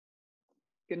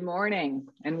Good morning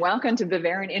and welcome to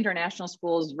Bavarian International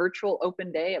School's virtual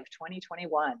open day of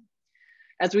 2021.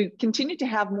 As we continue to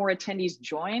have more attendees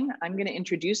join, I'm going to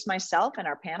introduce myself and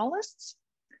our panelists.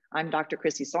 I'm Dr.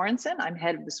 Chrissie Sorenson. I'm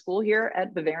head of the school here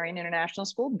at Bavarian International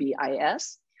School,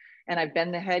 BIS, and I've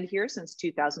been the head here since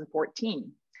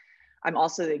 2014. I'm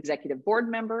also the executive board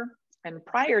member, and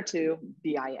prior to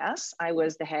BIS, I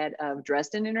was the head of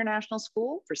Dresden International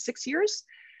School for 6 years.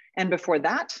 And before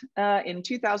that, in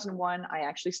 2001, I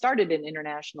actually started an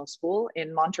international school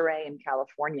in Monterey in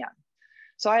California.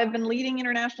 So I have been leading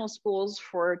international schools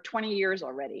for 20 years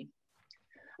already.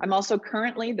 I'm also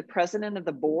currently the president of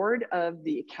the board of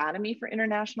the Academy for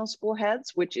International School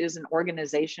Heads, which is an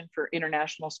organization for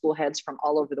international school heads from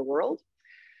all over the world.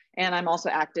 And I'm also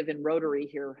active in Rotary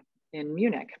here in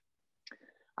Munich.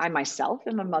 I myself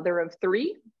am a mother of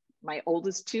 3, my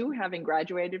oldest 2 having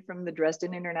graduated from the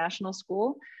Dresden International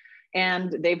School,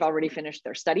 and they've already finished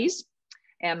their studies.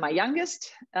 And my youngest,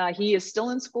 he is still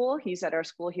in school. He's at our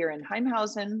school here in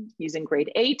Heimhausen. He's in grade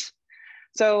 8.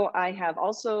 So I have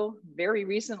also very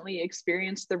recently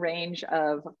experienced the range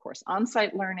of course,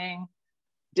 on-site learning,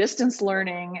 distance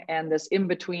learning, and this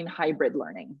in-between hybrid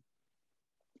learning.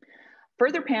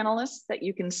 Further panelists that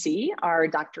you can see are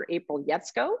Dr. April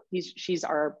Yetsko. She's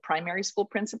our primary school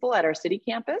principal at our city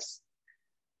campus.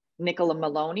 Nicola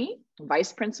Maloney,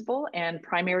 vice principal and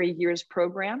primary years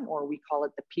program, or we call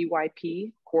it the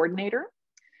PYP coordinator.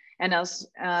 And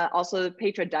also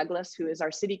Petra Douglas, who is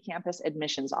our city campus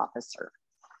admissions officer.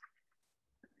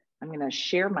 I'm going to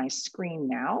share my screen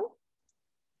now.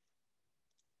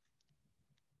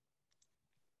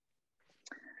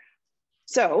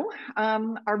 So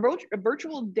our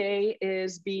virtual day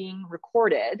is being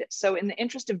recorded. So in the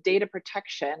interest of data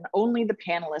protection, only the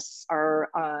panelists are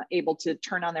able to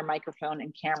turn on their microphone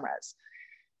and cameras.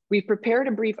 We've prepared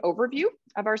a brief overview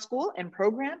of our school and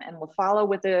program, and we'll follow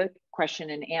with a question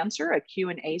and answer, a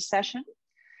Q&A session.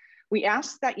 We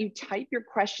ask that you type your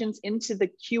questions into the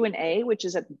Q&A, which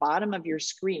is at the bottom of your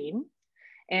screen.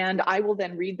 And I will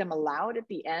then read them aloud at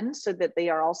the end so that they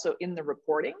are also in the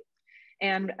recording.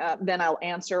 And then I'll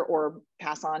answer or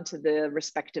pass on to the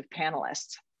respective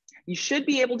panelists. You should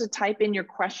be able to type in your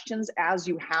questions as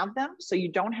you have them, so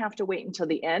you don't have to wait until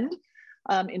the end,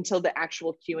 until the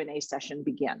actual Q&A session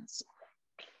begins.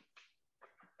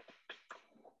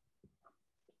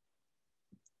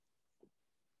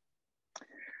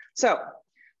 So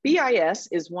BIS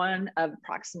is one of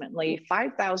approximately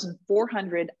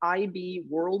 5,400 IB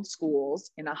world schools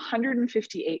in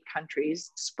 158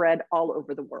 countries spread all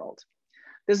over the world.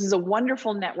 This is a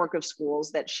wonderful network of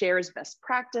schools that shares best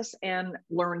practice and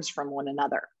learns from one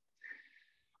another.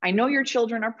 I know your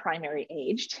children are primary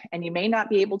aged, and you may not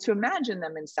be able to imagine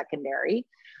them in secondary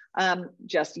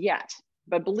just yet.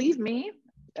 But believe me,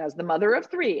 as the mother of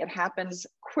 3, it happens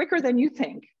quicker than you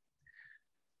think.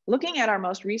 Looking at our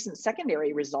most recent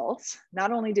secondary results,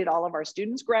 not only did all of our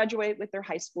students graduate with their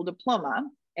high school diploma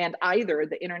and either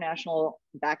the International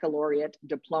Baccalaureate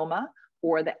Diploma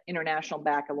or the International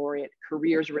Baccalaureate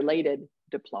Careers Related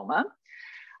Diploma.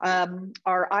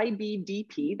 Our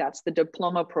IBDP, that's the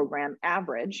diploma program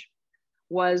average,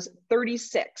 was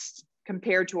 36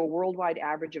 compared to a worldwide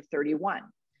average of 31,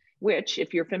 which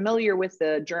if you're familiar with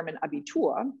the German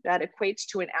Abitur, that equates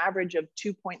to an average of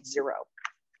 2.0.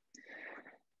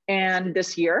 And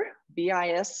this year,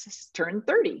 BIS turned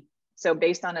 30. So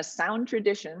based on a sound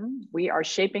tradition, we are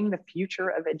shaping the future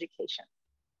of education.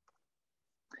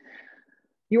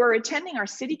 You are attending our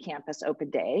city campus open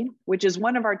day, which is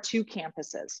one of our 2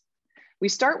 campuses. We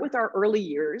start with our early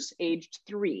years, aged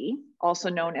 3, also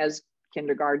known as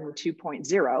kindergarten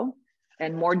 2.0,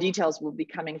 and more details will be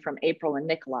coming from April and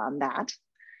Nicola on that.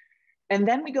 And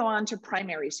then we go on to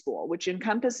primary school, which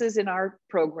encompasses in our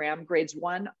program grades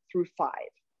 1 through 5.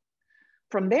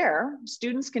 From there,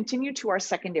 students continue to our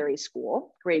secondary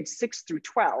school, grades 6 through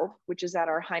 12, which is at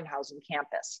our Heimhausen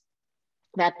campus.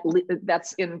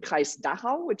 That's in Kreis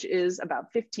Dachau, which is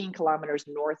about 15 kilometers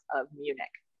north of Munich.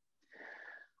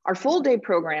 Our full day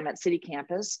program at City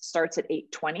Campus starts at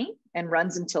 8:20 and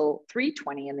runs until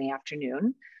 3:20 in the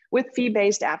afternoon, with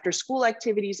fee-based after-school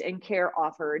activities and care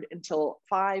offered until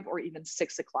 5 or even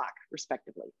 6 o'clock,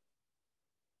 respectively.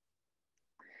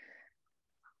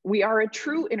 We are a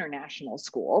true international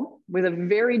school with a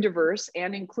very diverse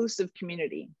and inclusive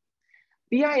community.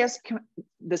 BIS,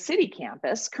 the city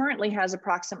campus, currently has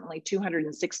approximately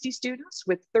 260 students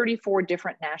with 34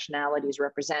 different nationalities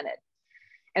represented.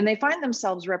 And they find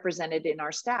themselves represented in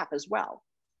our staff as well.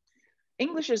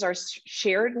 English is our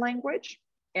shared language.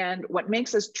 And what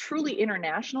makes us truly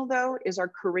international, though, is our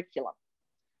curriculum.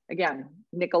 Again,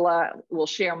 Nicola will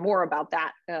share more about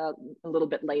that a little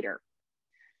bit later.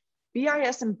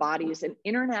 BIS embodies an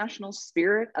international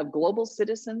spirit of global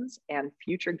citizens and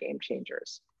future game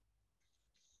changers.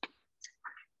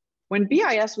 When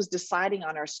BIS was deciding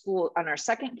on our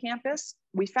second campus,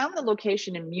 we found the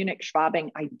location in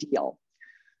Munich-Schwabing ideal.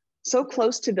 So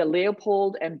close to the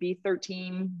Leopold and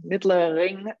B13 Mittlerer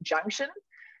Ring junction,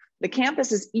 the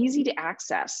campus is easy to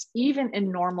access, even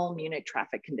in normal Munich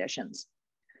traffic conditions.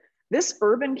 This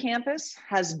urban campus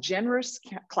has generous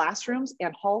classrooms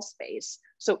and hall space.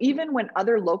 So even when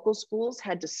other local schools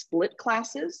had to split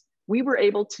classes, we were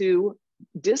able to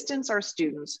distance our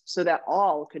students so that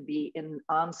all could be in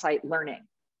on-site learning.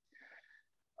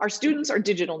 Our students are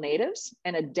digital natives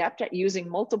and adept at using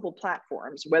multiple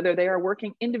platforms, whether they are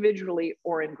working individually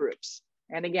or in groups.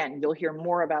 And again, you'll hear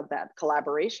more about that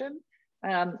collaboration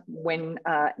when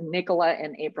Nicola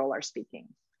and April are speaking.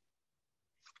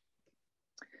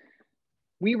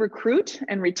 We recruit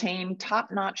and retain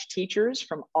top-notch teachers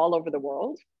from all over the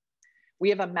world. We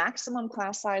have a maximum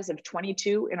class size of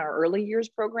 22 in our early years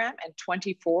program and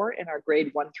 24 in our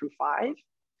grade 1 through 5.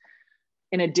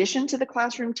 In addition to the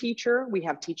classroom teacher, we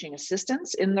have teaching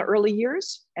assistants in the early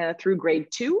years through grade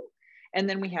 2. And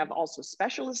then we have also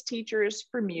specialist teachers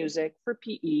for music, for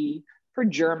PE, for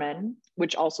German,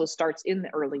 which also starts in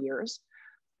the early years.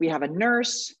 We have a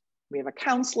nurse, we have a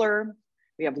counselor,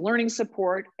 we have learning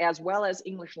support, as well as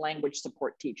English language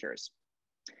support teachers.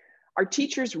 Our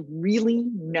teachers really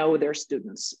know their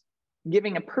students,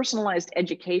 giving a personalized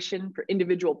education for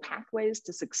individual pathways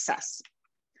to success.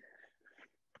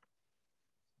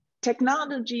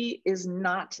 Technology is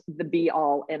not the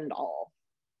be-all, end-all,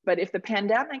 but if the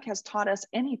pandemic has taught us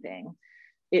anything,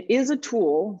 it is a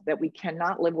tool that we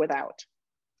cannot live without.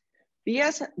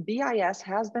 BIS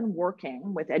has been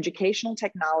working with educational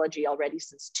technology already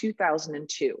since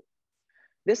 2002.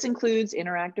 This includes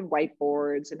interactive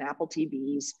whiteboards and Apple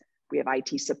TVs. We have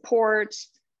IT support,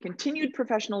 continued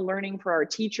professional learning for our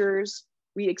teachers.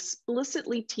 We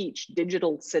explicitly teach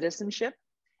digital citizenship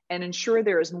and ensure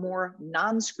there is more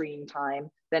non-screen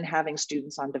time than having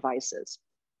students on devices.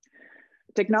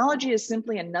 Technology is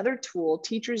simply another tool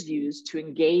teachers use to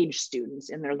engage students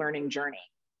in their learning journey.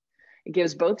 It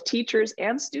gives both teachers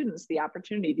and students the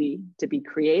opportunity to be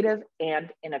creative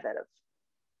and innovative.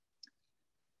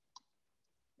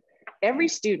 Every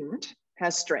student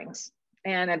has strengths,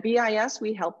 and at BIS,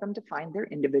 we help them to find their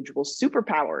individual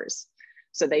superpowers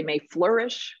so they may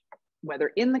flourish, whether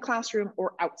in the classroom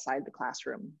or outside the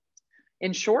classroom.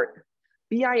 In short,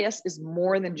 BIS is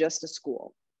more than just a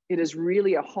school. It is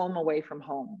really a home away from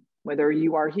home, whether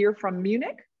you are here from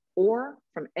Munich or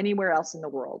from anywhere else in the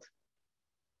world.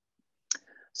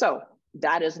 So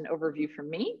that is an overview from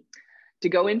me. To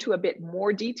go into a bit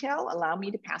more detail, allow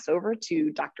me to pass over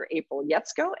to Dr. April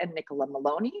Yetsko and Nicola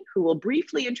Maloney, who will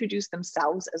briefly introduce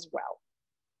themselves as well.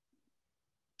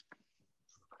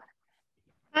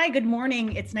 Hi, good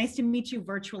morning. It's nice to meet you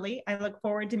virtually. I look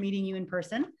forward to meeting you in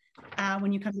person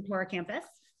when you come to our campus.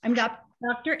 I'm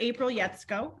Dr. April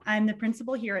Yetsko. I'm the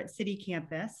principal here at City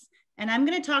Campus. And I'm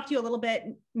going to talk to you a little bit.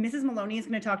 Mrs. Maloney is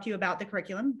going to talk to you about the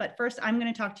curriculum, but first I'm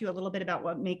going to talk to you a little bit about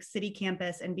what makes City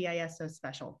Campus and BIS so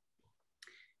special.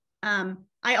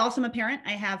 I also am a parent.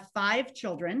 I have 5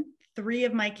 children. 3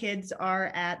 of my kids are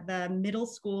at the middle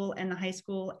school and the high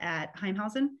school at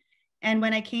Heimhausen. And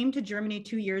when I came to Germany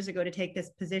 2 years ago to take this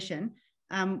position,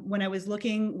 when I was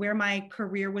looking where my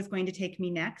career was going to take me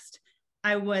next,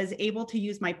 I was able to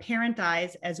use my parent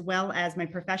eyes as well as my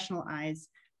professional eyes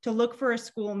to look for a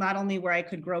school not only where I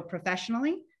could grow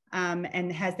professionally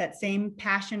and has that same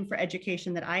passion for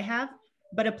education that I have,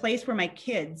 but a place where my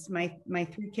kids, my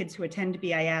 3 kids who attend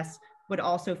BIS, would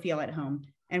also feel at home.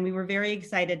 And we were very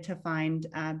excited to find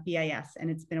BIS,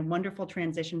 and it's been a wonderful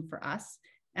transition for us.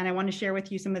 And I want to share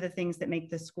with you some of the things that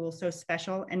make this school so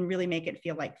special and really make it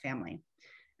feel like family.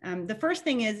 The first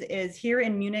thing is here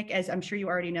in Munich, as I'm sure you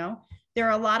already know, there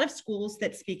are a lot of schools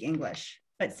that speak English,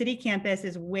 but City Campus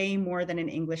is way more than an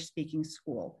English-speaking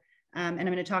school. And I'm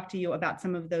going to talk to you about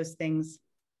some of those things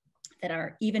that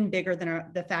are even bigger than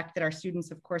the fact that our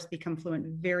students, of course, become fluent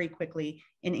very quickly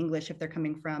in English if they're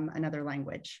coming from another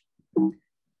language.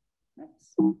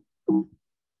 Oops.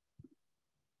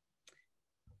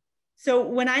 So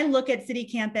when I look at City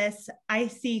Campus, I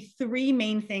see 3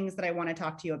 main things that I want to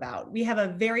talk to you about. We have a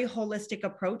very holistic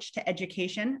approach to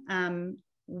education.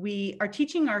 We are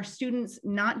teaching our students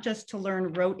not just to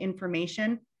learn rote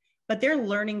information, but they're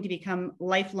learning to become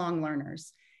lifelong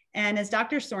learners. And as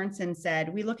Dr. Sorenson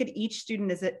said, we look at each student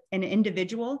as an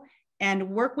individual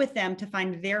and work with them to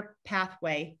find their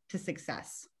pathway to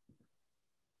success.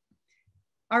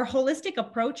 Our holistic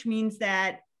approach means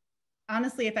that,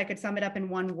 honestly, if I could sum it up in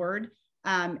one word,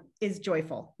 is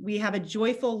joyful. We have a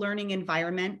joyful learning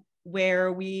environment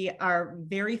where we are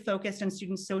very focused on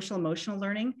students' social emotional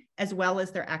learning as well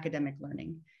as their academic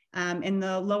learning. In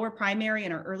the lower primary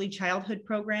and our early childhood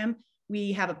program,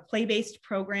 we have a play-based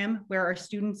program where our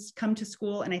students come to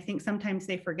school, and I think sometimes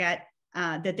they forget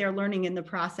that they're learning in the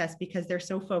process because they're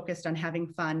so focused on having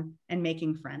fun and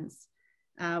making friends.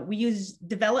 We use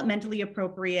developmentally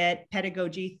appropriate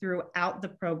pedagogy throughout the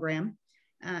program.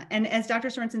 And as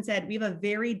Dr. Sorenson said, we have a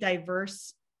very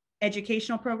diverse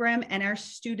educational program, and our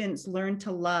students learn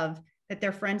to love that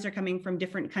their friends are coming from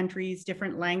different countries,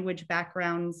 different language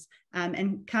backgrounds,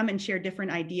 and come and share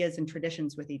different ideas and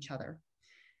traditions with each other.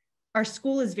 Our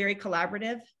school is very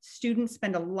collaborative. Students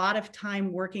spend a lot of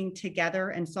time working together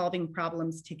and solving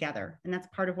problems together, and that's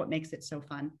part of what makes it so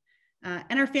fun.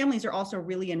 And our families are also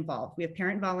really involved. We have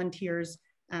parent volunteers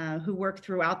who work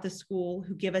throughout the school,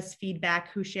 who give us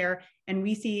feedback, who share, and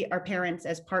we see our parents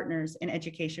as partners in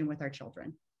education with our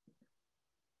children.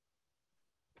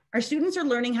 Our students are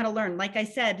learning how to learn. Like I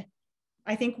said,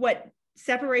 I think what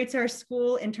separates our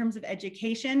school in terms of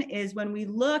education is when we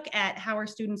look at how our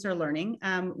students are learning.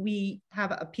 We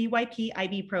have a PYP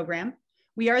IB program.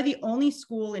 We are the only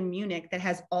school in Munich that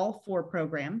has all 4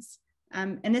 programs.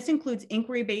 And this includes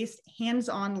inquiry-based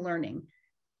hands-on learning.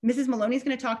 Mrs. Maloney is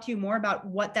going to talk to you more about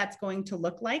what that's going to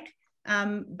look like.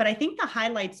 But I think the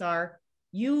highlights are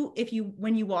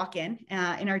when you walk in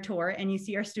our tour and you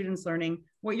see our students learning,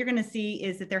 what you're going to see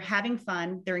is that they're having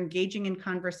fun, they're engaging in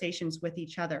conversations with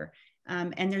each other,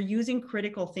 and they're using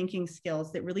critical thinking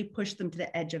skills that really push them to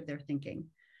the edge of their thinking.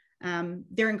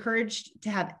 They're encouraged to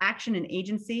have action and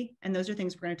agency, and those are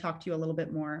things we're going to talk to you a little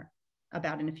bit more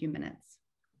about in a few minutes.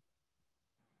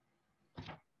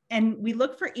 And we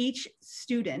look for each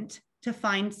student to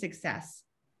find success.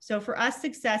 So for us,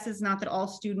 success is not that all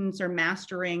students are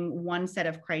mastering one set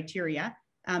of criteria.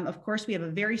 Of course, we have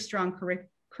a very strong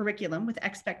curriculum with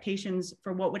expectations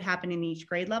for what would happen in each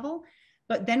grade level.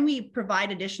 But then we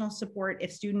provide additional support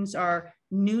if students are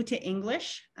new to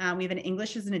English. We have an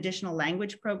English as an additional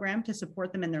language program to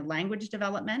support them in their language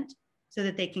development so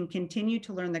that they can continue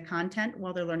to learn the content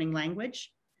while they're learning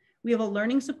language. We have a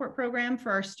learning support program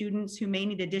for our students who may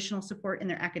need additional support in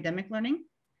their academic learning.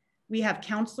 We have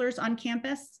counselors on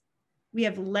campus. We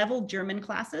have level German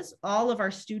classes. All of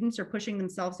our students are pushing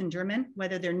themselves in German,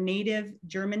 whether they're native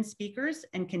German speakers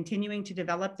and continuing to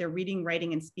develop their reading,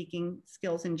 writing, and speaking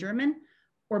skills in German,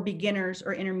 or beginners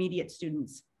or intermediate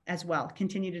students as well,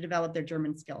 continue to develop their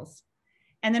German skills.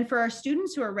 And then for our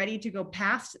students who are ready to go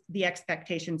past the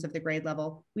expectations of the grade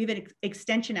level, we have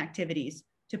extension activities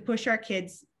to push our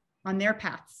kids on their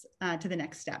paths to the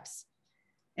next steps.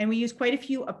 And we use quite a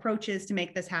few approaches to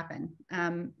make this happen.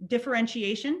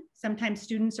 Differentiation, sometimes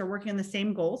students are working on the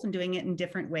same goals and doing it in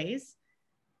different ways.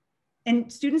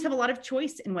 And students have a lot of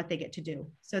choice in what they get to do.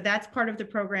 So that's part of the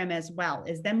program as well,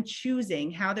 is them choosing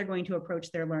how they're going to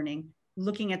approach their learning,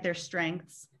 looking at their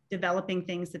strengths, developing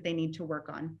things that they need to work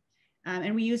on.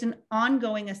 And we use an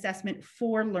ongoing assessment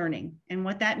for learning. And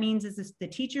what that means is the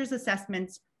teacher's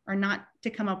assessments are not to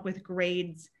come up with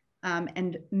grades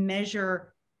and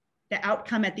measure the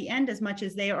outcome at the end as much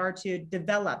as they are to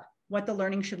develop what the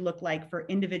learning should look like for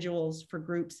individuals, for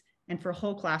groups, and for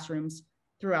whole classrooms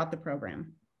throughout the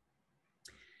program.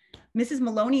 Mrs.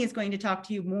 Maloney is going to talk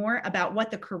to you more about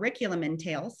what the curriculum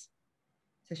entails.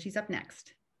 So she's up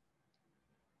next.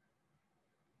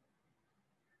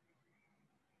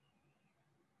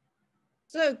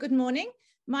 So good morning.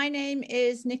 My name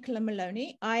is Nicola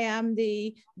Maloney. I am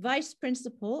the Vice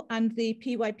Principal and the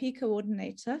PYP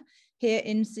Coordinator here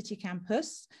in City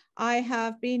Campus. I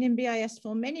have been in BIS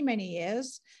for many, many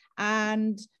years,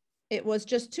 and it was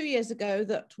just 2 years ago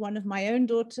that one of my own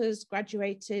daughters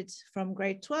graduated from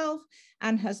grade 12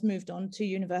 and has moved on to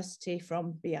university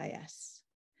from BIS.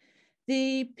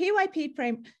 The PYP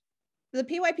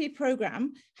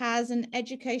program has an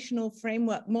educational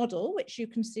framework model, which you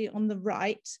can see on the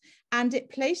right, and it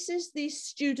places the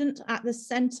student at the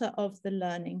center of the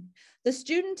learning. The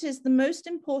student is the most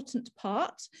important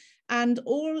part, and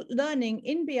all learning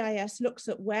in BIS looks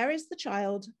at where is the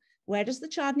child, where does the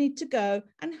child need to go,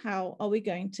 and how are we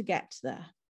going to get there?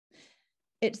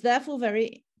 It's therefore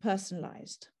very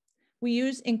personalized. We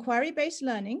use inquiry-based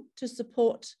learning to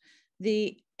support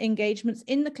the engagements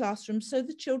in the classroom so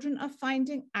the children are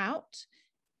finding out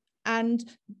and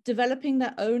developing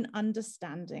their own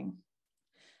understanding.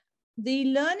 The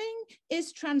learning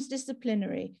is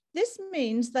transdisciplinary. This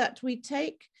means that we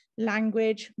take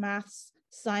language, maths,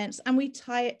 science, and we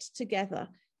tie it together.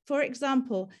 For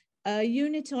example, a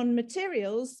unit on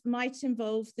materials might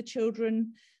involve the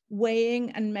children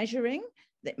weighing and measuring.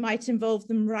 It might involve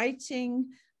them writing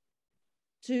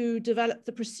to develop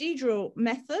the procedural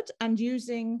method and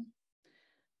using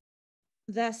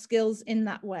their skills in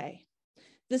that way.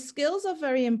 The skills are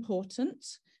very important.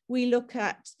 We look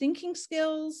at thinking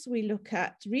skills, we look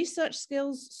at research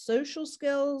skills, social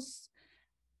skills,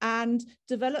 and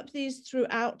develop these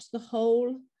throughout the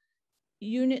whole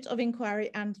unit of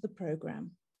inquiry and the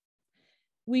program.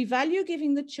 We value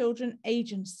giving the children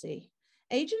agency.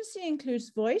 Agency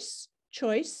includes voice,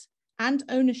 choice, and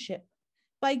ownership.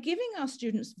 By giving our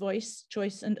students voice,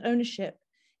 choice, and ownership,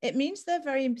 it means they're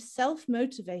very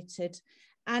self-motivated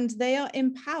and they are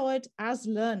empowered as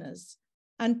learners.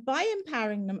 And by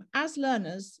empowering them as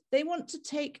learners, they want to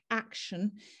take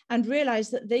action and realize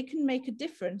that they can make a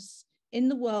difference in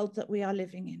the world that we are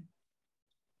living in.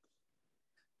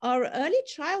 Our early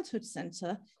childhood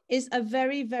center is a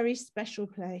very, very special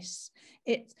place.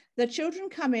 The children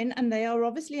come in and they are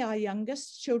obviously our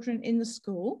youngest children in the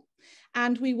school.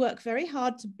 And we work very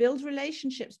hard to build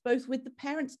relationships both with the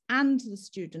parents and the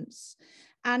students.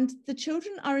 And the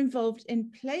children are involved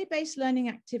in play-based learning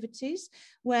activities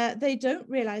where they don't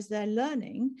realize they're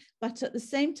learning, but at the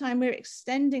same time, we're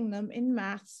extending them in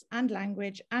maths and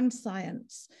language and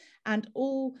science and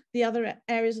all the other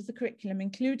areas of the curriculum,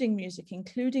 including music,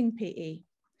 including PE.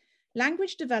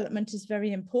 Language development is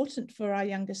very important for our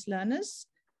youngest learners,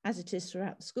 as it is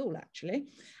throughout the school, actually.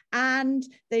 And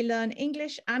they learn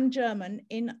English and German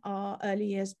in our early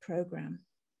years program.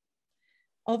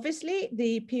 Obviously,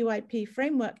 the PYP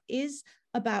framework is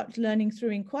about learning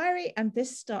through inquiry, and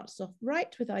this starts off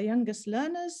right with our youngest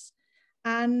learners.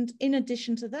 And in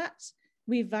addition to that,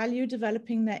 we value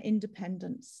developing their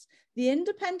independence. The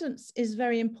independence is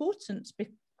very important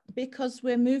because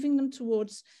we're moving them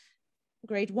towards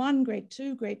grade 1, grade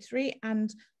 2, grade 3,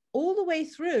 and all the way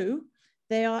through,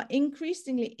 they are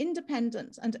increasingly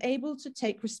independent and able to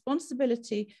take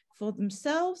responsibility for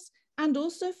themselves and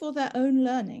also for their own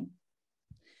learning.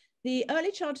 The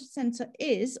Early Childhood Centre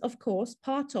is, of course,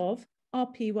 part of our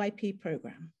PYP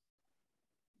programme.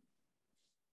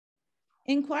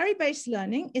 Inquiry-based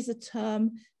learning is a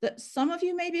term that some of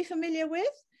you may be familiar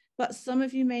with, but some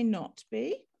of you may not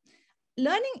be.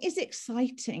 Learning is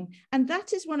exciting, and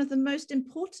that is one of the most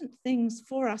important things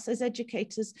for us as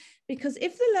educators, because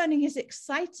if the learning is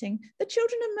exciting, the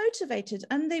children are motivated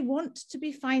and they want to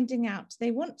be finding out.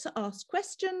 They want to ask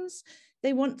questions.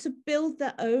 They want to build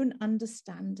their own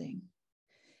understanding.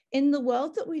 In the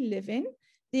world that we live in,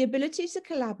 the ability to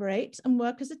collaborate and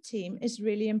work as a team is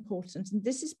really important, and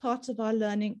this is part of our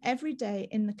learning every day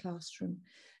in the classroom.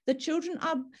 The children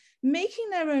are making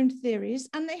their own theories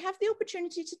and they have the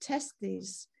opportunity to test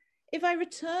these. If I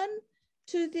return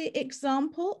to the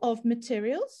example of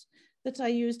materials that I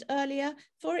used earlier,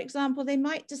 for example, they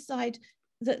might decide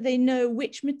that they know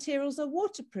which materials are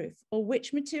waterproof or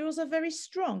which materials are very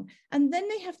strong. And then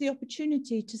they have the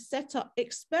opportunity to set up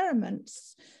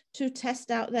experiments to test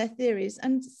out their theories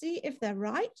and see if they're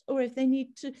right or if they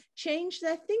need to change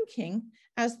their thinking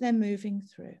as they're moving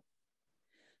through.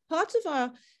 Part of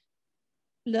our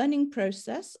learning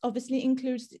process obviously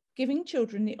includes giving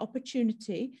children the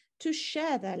opportunity to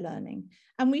share their learning.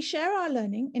 And we share our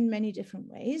learning in many different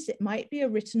ways. It might be a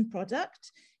written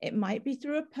product, it might be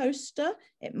through a poster,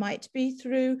 it might be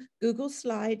through Google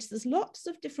Slides. There's lots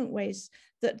of different ways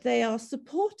that they are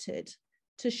supported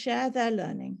to share their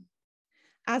learning.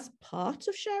 As part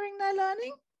of sharing their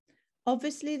learning,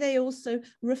 obviously they also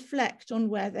reflect on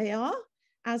where they are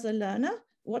as a learner.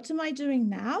 What am I doing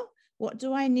now? What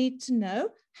do I need to know?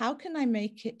 How can I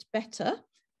make it better?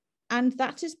 And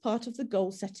that is part of the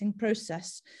goal setting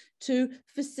process to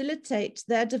facilitate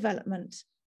their development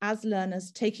as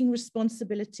learners, taking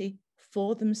responsibility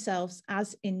for themselves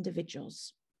as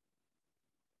individuals.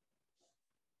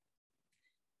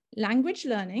 Language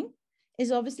learning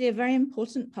is obviously a very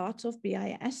important part of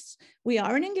BIS. We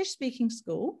are an English-speaking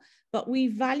school, but we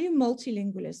value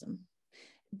multilingualism.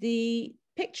 The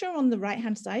picture on the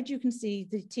right-hand side, you can see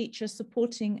the teacher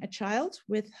supporting a child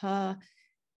with her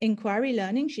inquiry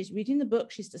learning. She's reading the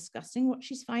book, she's discussing what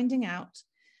she's finding out.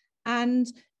 And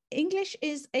English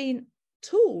is a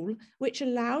tool which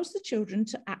allows the children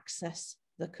to access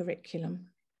the curriculum.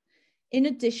 In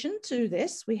addition to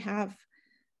this, we have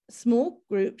small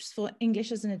groups for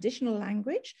English as an additional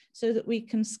language so that we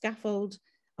can scaffold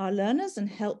our learners and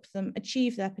help them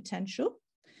achieve their potential.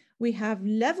 We have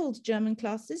leveled German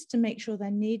classes to make sure their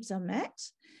needs are met.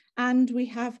 And we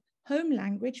have home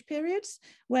language periods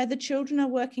where the children are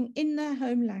working in their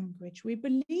home language. We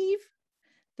believe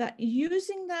that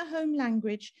using their home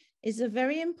language is a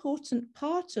very important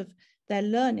part of their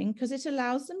learning because it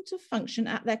allows them to function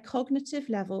at their cognitive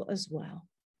level as well.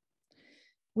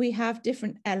 We have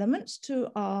different elements to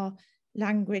our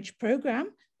language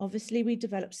program, obviously we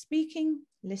develop speaking,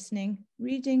 listening,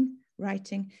 reading,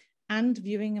 writing, and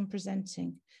viewing and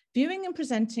presenting. Viewing and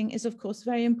presenting is, of course,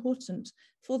 very important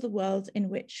for the world in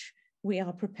which we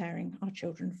are preparing our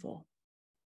children for.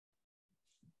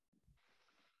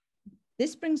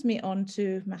 This brings me on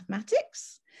to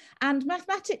mathematics. And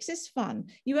mathematics is fun.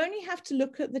 You only have to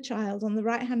look at the child on the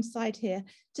right-hand side here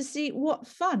to see what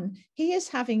fun he is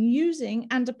having using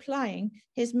and applying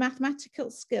his mathematical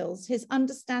skills, his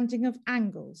understanding of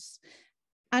angles.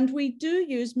 And we do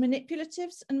use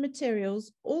manipulatives and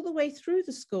materials all the way through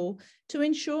the school to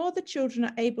ensure the children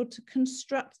are able to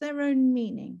construct their own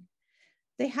meaning.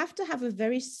 They have to have a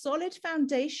very solid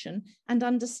foundation and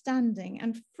understanding.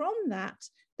 And from that,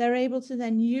 they're able to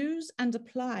then use and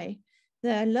apply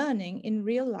their learning in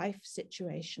real life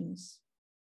situations.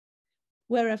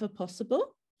 Wherever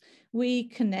possible, we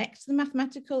connect the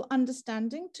mathematical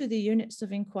understanding to the units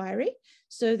of inquiry.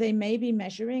 So they may be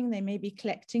measuring, they may be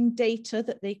collecting data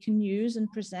that they can use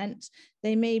and present.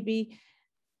 They may be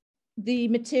the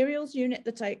materials unit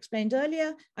that I explained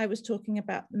earlier. I was talking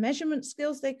about the measurement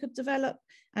skills they could develop.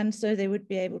 And so they would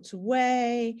be able to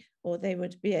weigh, or they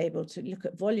would be able to look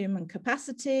at volume and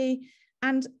capacity.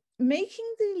 And making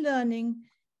the learning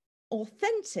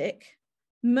authentic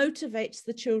motivates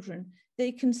the children.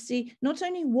 They can see not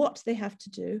only what they have to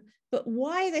do, but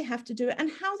why they have to do it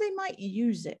and how they might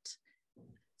use it.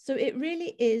 So it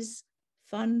really is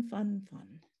fun, fun, fun.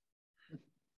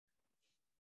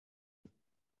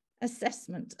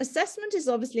 Assessment. Assessment is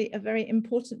obviously a very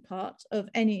important part of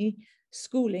any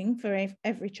schooling for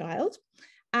every child,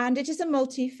 and it is a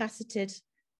multifaceted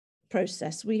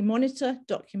process. We monitor,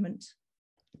 document,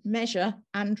 measure,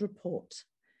 and report.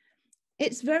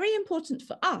 It's very important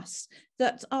for us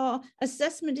that our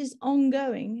assessment is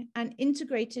ongoing and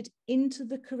integrated into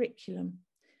the curriculum.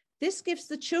 This gives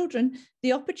the children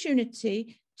the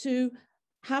opportunity to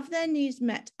have their needs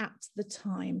met at the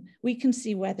time. We can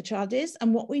see where the child is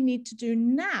and what we need to do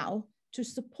now to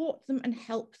support them and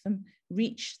help them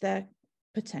reach their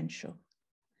potential.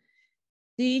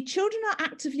 The children are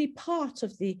actively part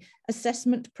of the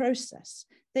assessment process.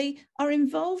 They are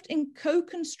involved in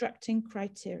co-constructing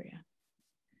criteria.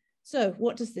 So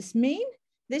what does this mean?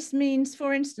 This means,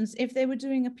 for instance, if they were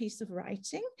doing a piece of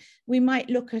writing, we might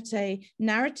look at a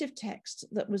narrative text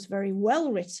that was very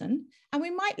well written, and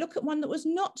we might look at one that was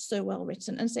not so well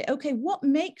written and say, okay, what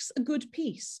makes a good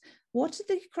piece? What are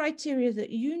the criteria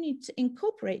that you need to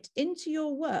incorporate into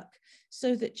your work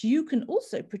so that you can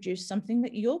also produce something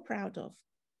that you're proud of?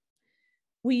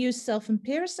 We use self and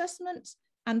peer assessment,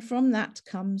 and from that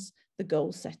comes the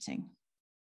goal setting.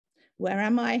 Where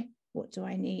am I? What do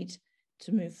I need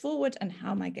to move forward, and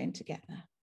how am I going to get there?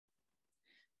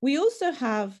 We also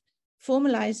have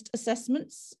formalized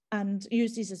assessments and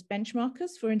use these as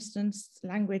benchmarkers, for instance,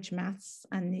 language, maths,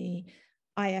 and the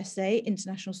ISA,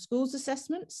 International Schools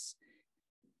assessments.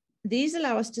 These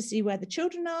allow us to see where the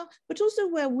children are, but also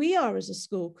where we are as a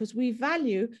school, because we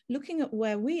value looking at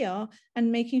where we are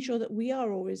and making sure that we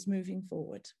are always moving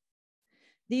forward.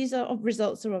 These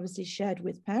results are obviously shared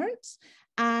with parents,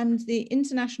 and the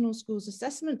International Schools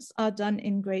assessments are done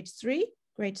in grades 3,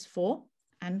 grades 4,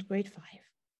 and grade 5.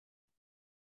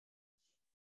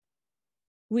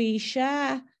 We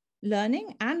share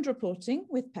learning and reporting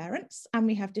with parents, and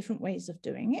we have different ways of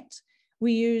doing it.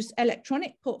 We use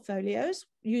electronic portfolios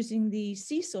using the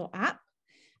Seesaw app,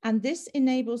 and this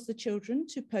enables the children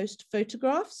to post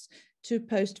photographs, to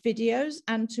post videos,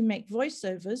 and to make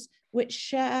voiceovers which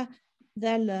share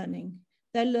their learning.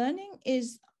 Their learning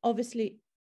is obviously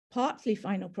partly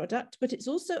final product, but it's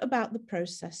also about the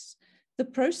process. The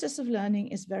process of learning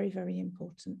is very, very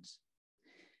important.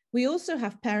 We also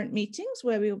have parent meetings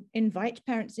where we invite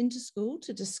parents into school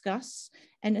to discuss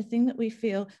anything that we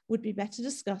feel would be better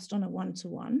discussed on a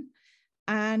one-to-one.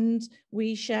 And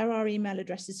we share our email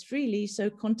addresses freely, so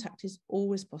contact is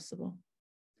always possible.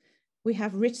 We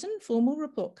have written formal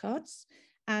report cards,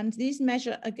 and these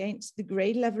measure against the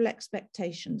grade level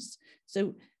expectations.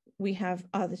 So we have,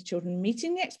 are the children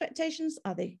meeting the expectations?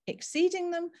 Are they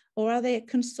exceeding them? Or are they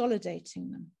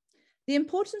consolidating them? The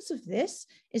importance of this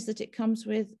is that it comes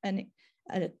with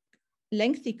a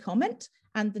lengthy comment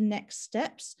and the next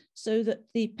steps so that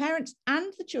the parents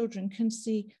and the children can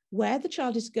see where the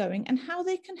child is going and how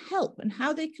they can help and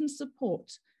how they can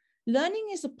support. Learning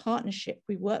is a partnership.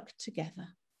 We work together.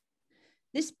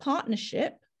 This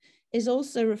partnership is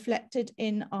also reflected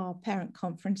in our parent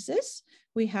conferences.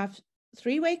 We have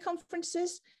three-way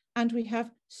conferences and we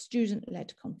have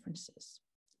student-led conferences.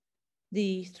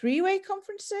 The three-way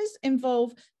conferences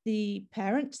involve the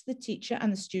parents, the teacher,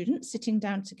 and the student sitting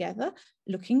down together,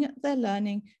 looking at their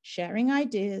learning, sharing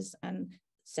ideas, and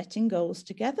setting goals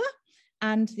together.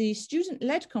 And the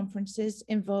student-led conferences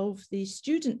involve the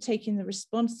student taking the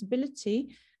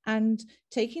responsibility and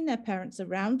taking their parents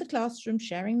around the classroom,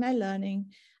 sharing their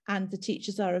learning, and the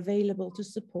teachers are available to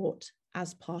support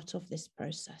as part of this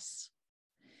process.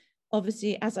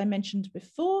 Obviously, as I mentioned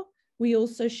before, we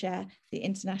also share the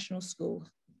international school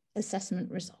assessment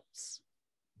results.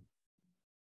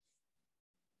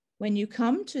 When you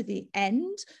come to the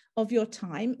end of your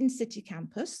time in City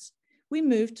Campus, we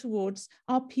move towards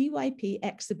our PYP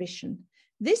exhibition.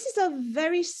 This is a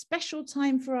very special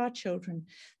time for our children.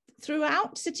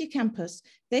 Throughout City Campus,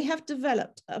 they have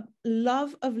developed a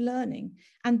love of learning,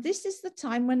 and this is the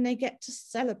time when they get to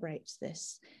celebrate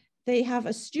this. They have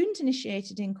a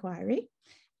student-initiated inquiry,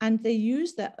 and they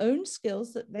use their own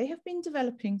skills that they have been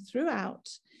developing throughout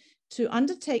to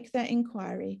undertake their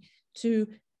inquiry, to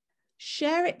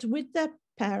share it with their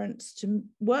parents, to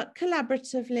work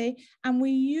collaboratively, and we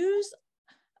use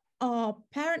our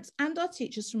parents and our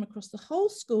teachers from across the whole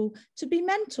school to be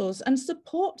mentors and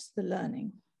support the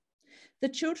learning. The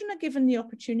children are given the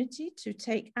opportunity to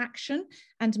take action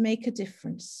and make a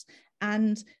difference.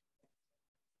 And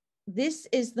this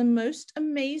is the most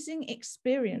amazing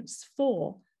experience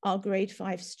for our grade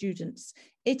 5 students.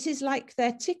 It is like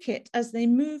their ticket as they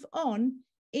move on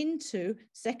into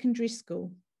secondary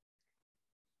school.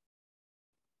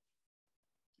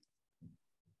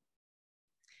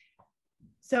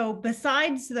 So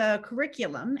besides the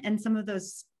curriculum and some of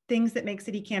those things that make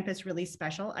City Campus really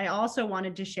special, I also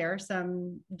wanted to share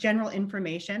some general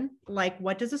information, like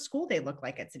what does a school day look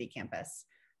like at City Campus?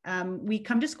 We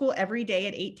come to school every day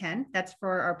at 8:10. That's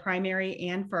for our primary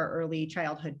and for our early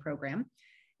childhood program.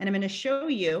 And I'm going to show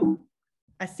you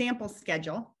a sample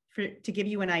schedule to give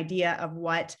you an idea of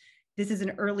what this is in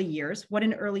early years, what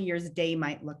an early years day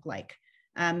might look like.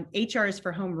 HR is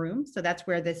for homeroom, so that's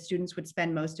where the students would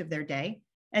spend most of their day.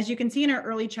 As you can see in our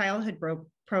early childhood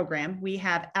program, we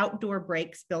have outdoor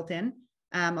breaks built in,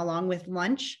 along with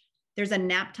lunch. There's a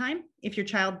nap time. If your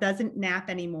child doesn't nap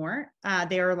anymore,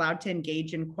 they are allowed to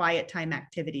engage in quiet time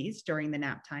activities during the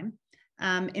nap time.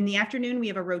 In the afternoon, we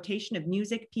have a rotation of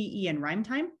music, PE, and rhyme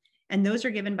time, and those are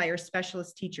given by our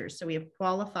specialist teachers. So we have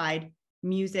qualified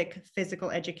music, physical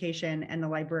education, and the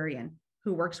librarian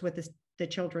who works with the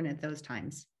children at those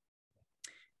times.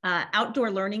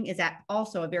 Outdoor learning is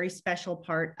also a very special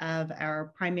part of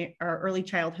our early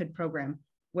childhood program,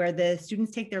 where the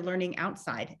students take their learning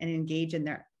outside and engage in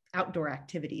their outdoor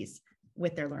activities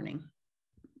with their learning.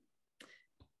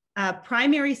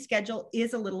 Primary schedule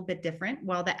is a little bit different.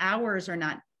 While the hours are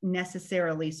not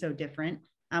necessarily so different,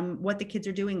 what the kids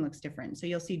are doing looks different. So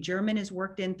you'll see German is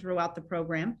worked in throughout the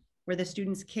program, where the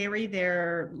students carry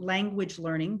their language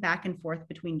learning back and forth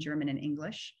between German and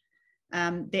English.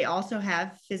 They also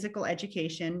have physical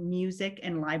education, music,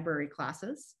 and library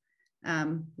classes.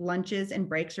 Lunches and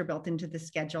breaks are built into the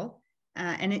schedule.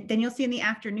 Then you'll see in the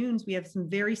afternoons, we have some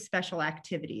very special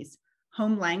activities.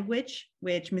 Home language,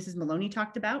 which Mrs. Maloney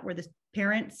talked about, where the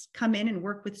parents come in and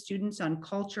work with students on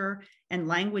culture and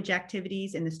language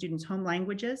activities in the students' home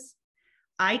languages.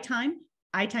 I-time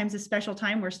is a special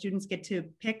time where students get to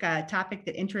pick a topic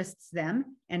that interests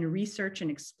them and research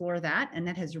and explore that. And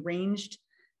that has ranged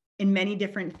in many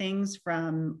different things,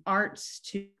 from arts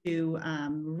to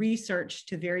research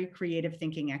to very creative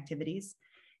thinking activities.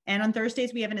 And on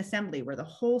Thursdays, we have an assembly where the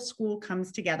whole school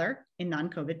comes together in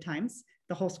non-COVID times.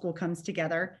 The whole school comes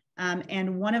together,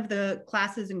 and one of the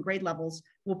classes and grade levels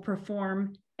will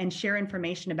perform and share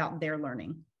information about their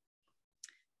learning.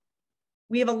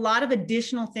 We have a lot of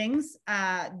additional things.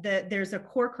 There's a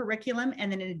core curriculum,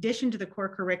 and then in addition to the core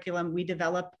curriculum, we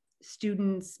develop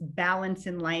students' balance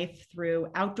in life through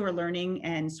outdoor learning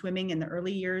and swimming in the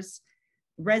early years,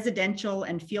 residential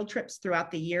and field trips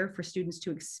throughout the year for students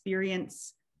to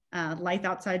experience life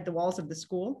outside the walls of the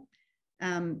school.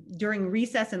 During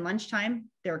recess and lunchtime,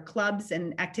 there are clubs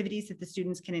and activities that the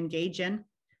students can engage in.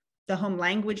 The home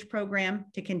language program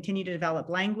to continue to develop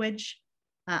language.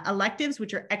 Electives,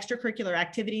 which are extracurricular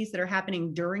activities that are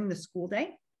happening during the school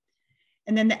day.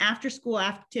 And then the after-school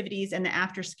activities and the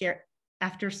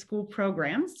after-school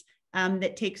programs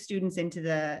that take students into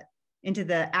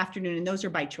the afternoon, and those are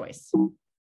by choice.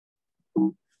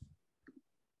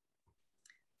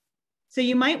 So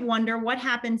you might wonder what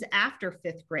happens after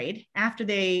 5th grade, after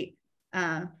they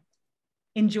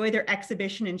enjoy their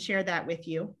exhibition and share that with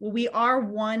you. Well, we are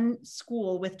one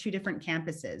school with 2 different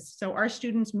campuses. So our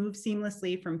students move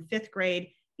seamlessly from 5th grade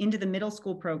into the middle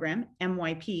school program,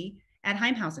 MYP, at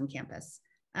Heimhausen campus.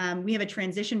 We have a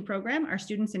transition program. Our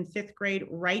students in 5th grade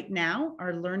right now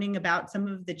are learning about some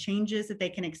of the changes that they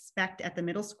can expect at the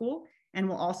middle school, and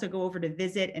we'll also go over to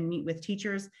visit and meet with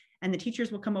teachers, and the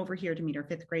teachers will come over here to meet our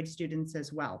 5th grade students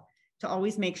as well, to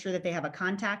always make sure that they have a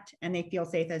contact and they feel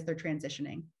safe as they're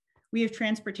transitioning. We have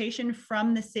transportation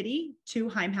from the city to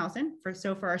Heimhausen.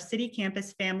 For our city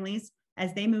campus families,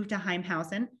 as they move to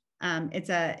Heimhausen, it's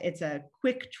a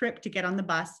quick trip to get on the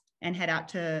bus and head out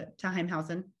to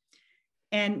Heimhausen.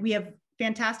 And we have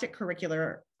fantastic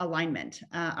curricular alignment.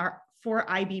 Our 4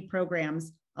 IB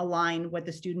programs align what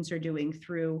the students are doing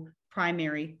through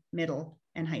primary, middle,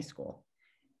 and high school.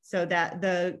 So that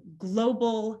the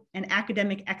global and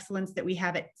academic excellence that we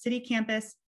have at City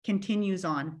Campus continues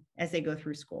on as they go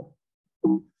through school.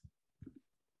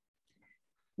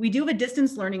 We do have a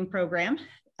distance learning program.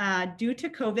 Due to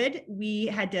COVID, we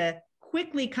had to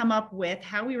quickly come up with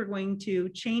how we were going to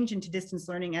change into distance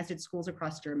learning, as did schools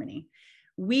across Germany.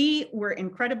 We were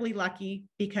incredibly lucky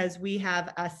because we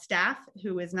have a staff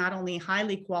who is not only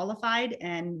highly qualified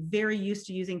and very used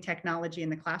to using technology in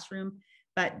the classroom,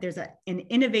 but there's an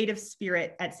innovative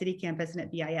spirit at City Campus and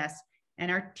at BIS.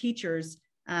 And our teachers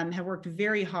have worked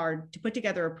very hard to put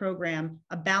together a program,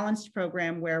 a balanced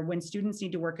program where when students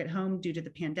need to work at home due to the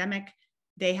pandemic,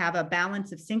 they have a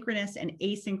balance of synchronous and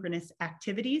asynchronous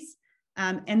activities.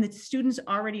 And the students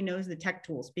already knows the tech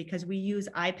tools because we use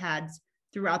iPads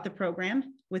throughout the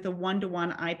program with a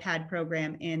one-to-one iPad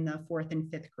program in the 4th and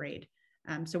 5th grade.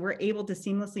 So we're able to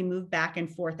seamlessly move back and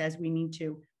forth as we need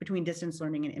to between distance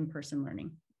learning and in-person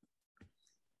learning.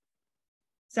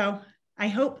 So I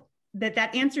hope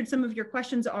that answered some of your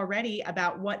questions already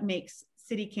about what makes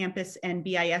City Campus and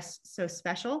BIS so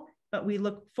special, but we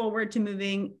look forward to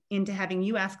moving into having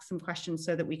you ask some questions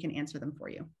so that we can answer them for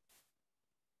you.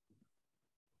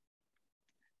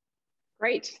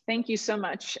 Great, thank you so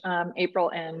much,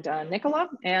 April and Nicola.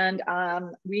 And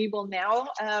we will now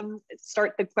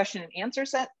start the question and answer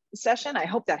session. I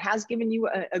hope that has given you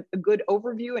a good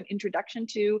overview and introduction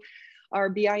to our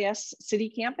BIS City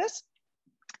Campus.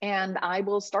 And I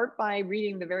will start by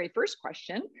reading the very first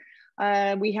question.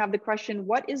 We have the question,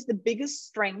 what is the biggest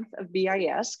strength of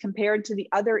BIS compared to the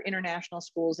other international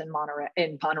schools in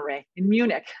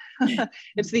Munich?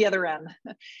 It's the other end,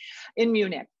 in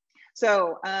Munich.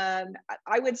 So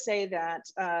I would say that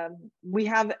we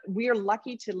are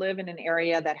lucky to live in an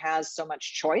area that has so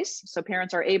much choice. So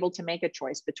parents are able to make a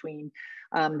choice between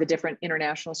the different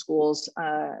international schools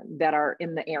that are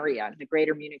in the area, the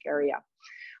greater Munich area.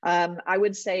 I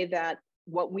would say that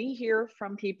what we hear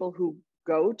from people who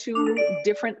go to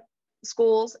different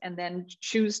schools and then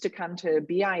choose to come to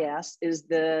BIS is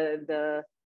the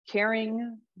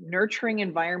caring, nurturing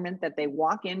environment that they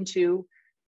walk into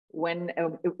when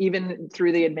even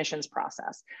through the admissions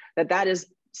process, that is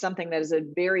something that is a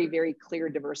very, very clear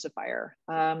diversifier.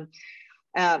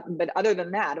 But other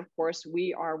than that, of course,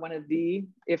 we are one of the,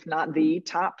 if not the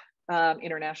top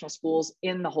international schools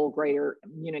in the whole greater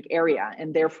Munich area.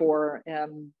 And therefore,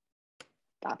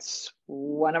 that's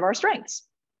one of our strengths.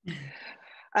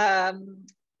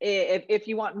 If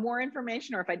you want more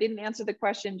information, or if I didn't answer the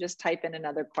question, just type in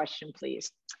another question, please.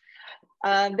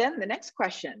 Then the next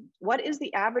question, what is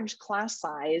the average class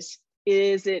size?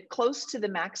 Is it close to the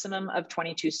maximum of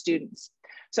 22 students?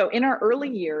 So in our early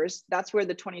years, that's where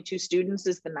the 22 students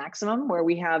is the maximum, where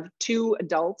we have 2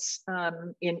 adults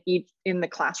in the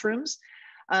classrooms.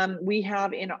 We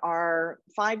have in our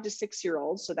 5 to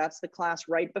 6-year-olds, so that's the class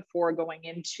right before going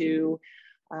into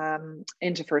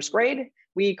 1st grade,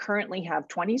 we currently have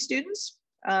 20 students.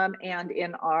 And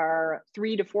in our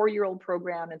 3 to 4-year-old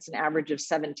program, it's an average of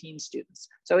 17 students.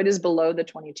 So it is below the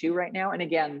 22 right now. And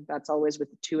again, that's always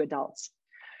with the 2 adults.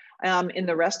 In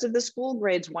the rest of the school,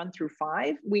 grades 1 through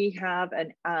 5, we have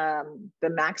the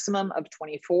maximum of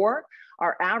 24.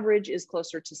 Our average is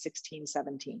closer to 16,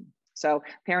 17. So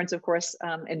parents, of course,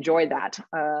 enjoy that.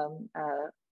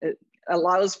 It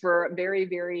allows for very,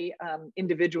 very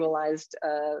individualized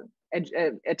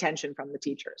attention from the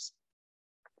teachers.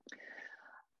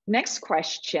 Next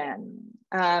question,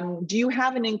 do you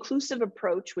have an inclusive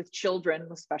approach with children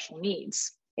with special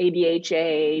needs,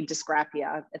 ADHD,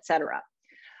 dysgraphia, etc.?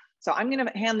 So I'm going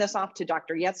to hand this off to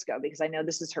Dr. Yetsko because I know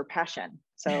this is her passion.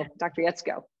 So Dr.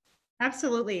 Yetsko.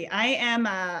 Absolutely. I'm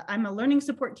a learning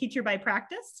support teacher by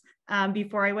practice.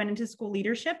 Before I went into school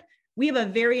leadership, we have a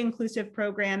very inclusive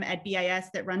program at BIS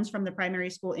that runs from the primary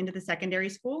school into the secondary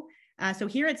school. So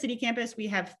here at City Campus, we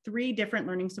have 3 different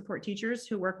learning support teachers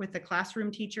who work with the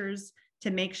classroom teachers to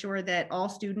make sure that all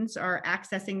students are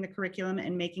accessing the curriculum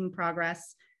and making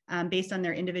progress based on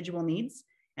their individual needs.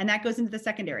 And that goes into the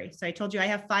secondary. So I told you I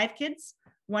have 5 kids.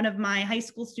 One of my high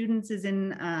school students is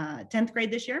in 10th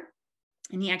grade this year,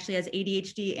 and he actually has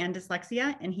ADHD and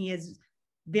dyslexia, and he is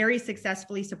very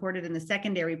successfully supported in the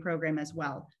secondary program as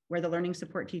well, where the learning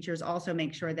support teachers also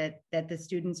make sure that the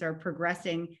students are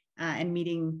progressing and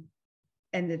meeting,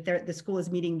 and that the school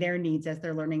is meeting their needs as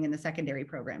they're learning in the secondary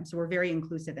program. So we're very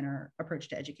inclusive in our approach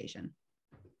to education.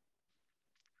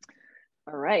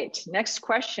 All right, next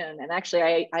question. And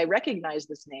actually, I recognize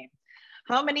this name.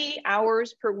 How many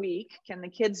hours per week can the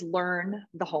kids learn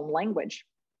the home language?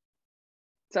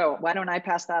 So why don't I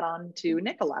pass that on to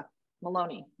Nicola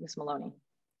Maloney, Miss Maloney.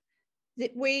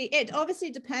 It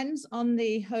obviously depends on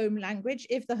the home language.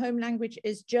 If the home language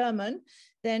is German,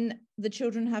 then the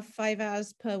children have 5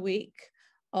 hours per week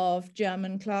of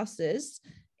German classes.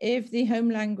 If the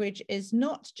home language is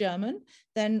not German,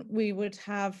 then we would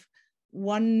have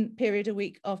 1 period a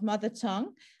week of mother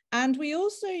tongue. And we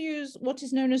also use what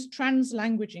is known as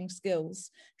translanguaging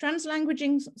skills.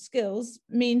 Translanguaging skills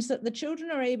means that the children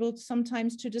are able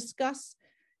sometimes to discuss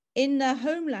in their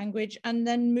home language and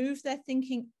then move their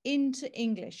thinking into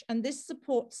English. And this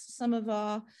supports some of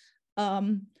our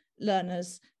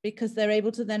learners because they're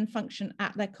able to then function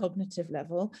at their cognitive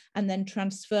level and then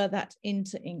transfer that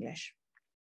into English.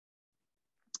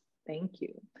 Thank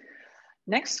you.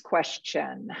 Next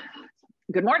question.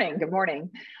 Good morning, good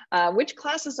morning. Which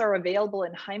classes are available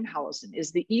in Heimhausen?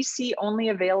 Is the EC only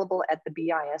available at the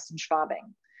BIS in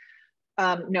Schwabing?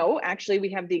 No, actually we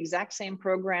have the exact same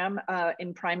program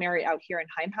in primary out here in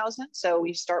Heimhausen. So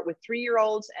we start with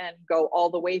 3-year-olds and go all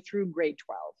the way through grade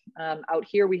 12. Out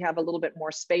here we have a little bit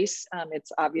more space.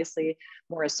 It's obviously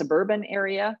more a suburban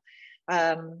area,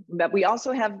 but we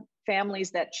also have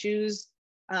families that choose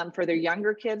for their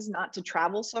younger kids not to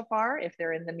travel so far if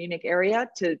they're in the Munich area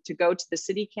to go to the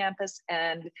city campus.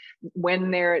 And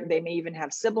when they may even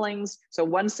have siblings. So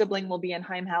one sibling will be in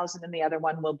Heimhausen and the other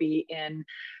one will be in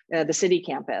the city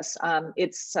campus.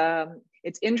 It's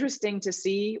interesting to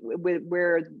see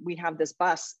where we have this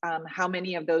bus, how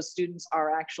many of those students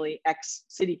are actually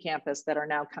ex-city campus that are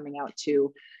now coming out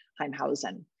to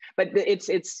Heimhausen. But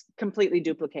it's completely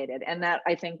duplicated. And that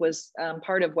I think was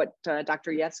part of what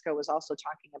Dr. Yetsko was also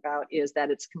talking about, is that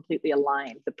it's completely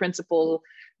aligned. The principal,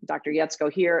 Dr.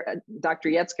 Yetsko here, Dr.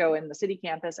 Yetsko in the city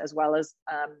campus, as well as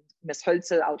Ms.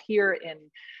 Hölze out here in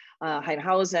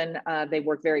Heimhausen, they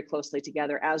work very closely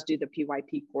together, as do the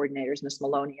PYP coordinators, Ms.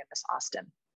 Maloney and Ms. Austin.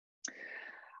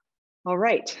 All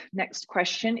right, next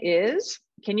question is,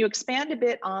 can you expand a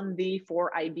bit on the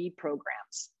 4 IB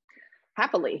programs?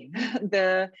 Happily.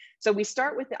 So we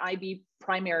start with the IB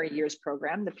primary years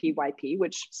program, the PYP,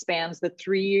 which spans the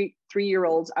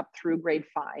three-year-olds up through grade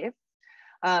 5.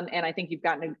 And I think you've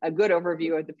gotten a good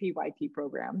overview of the PYP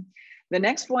program. The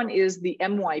next one is the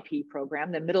MYP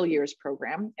program, the middle years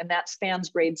program, and that spans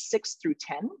grades 6 through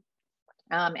 10.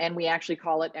 And we actually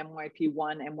call it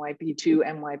MYP1, MYP2,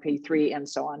 MYP3, and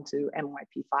so on to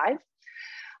MYP5.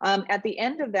 At the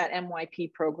end of that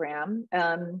MYP program,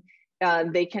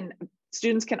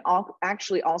 students can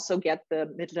actually also get the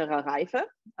Mittlere Reife,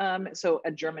 so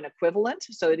a German equivalent.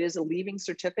 So it is a leaving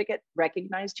certificate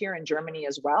recognized here in Germany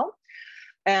as well.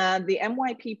 And the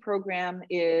MYP program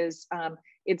is,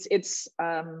 kids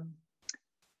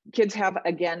have,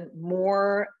 again,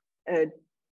 more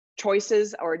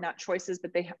choices, or not choices,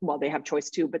 but they have choice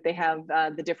too, but they have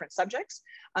the different subjects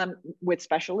with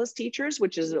specialist teachers,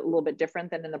 which is a little bit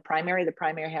different than in the primary. The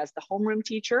primary has the homeroom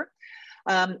teacher.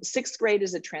 6th grade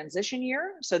is a transition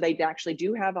year, so they actually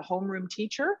do have a homeroom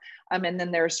teacher, and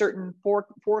then there are certain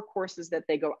four courses that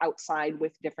they go outside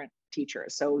with different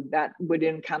teachers. So that would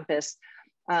encompass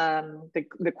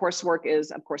the coursework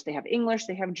is, of course, they have English,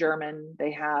 they have German,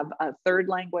 they have a 3rd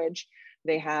language,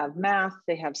 they have math,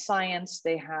 they have science,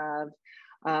 they have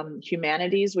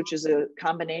humanities, which is a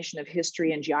combination of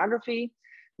history and geography.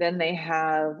 Then they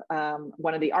have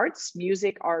one of the arts,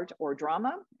 music, art, or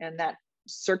drama, and that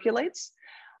circulates.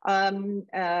 Then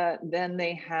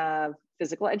they have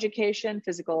physical education,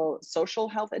 physical social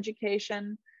health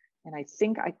education, and I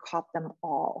think I caught them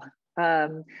all.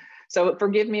 So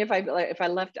forgive me if I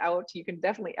left out. You can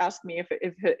definitely ask me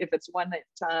if it's one that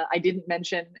I didn't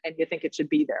mention and you think it should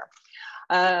be there.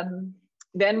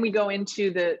 Then we go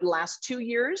into the last 2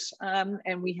 years,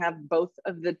 and we have both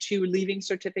of the 2 leaving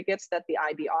certificates that the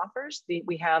IB offers.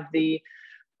 We have the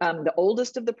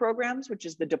oldest of the programs, which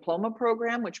is the diploma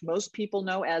program, which most people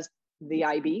know as the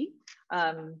IB,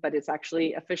 but it's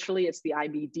actually officially, it's the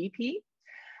IBDP.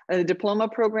 The diploma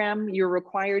program, you're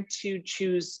required to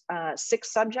choose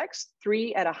 6 subjects,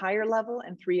 3 at a higher level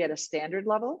and 3 at a standard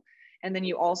level. And then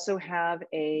you also have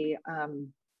a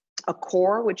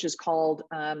core, which is called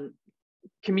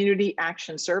community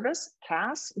action service,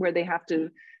 CAS, where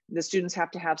the students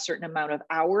have to have certain amount of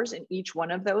hours in each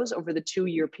one of those over the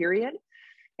 2-year period.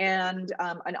 And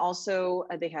also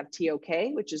they have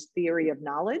TOK, which is theory of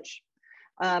knowledge.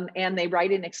 And they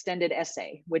write an extended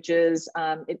essay, which is,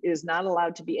 it is not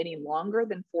allowed to be any longer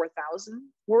than 4,000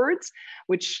 words,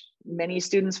 which many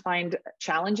students find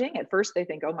challenging. At first they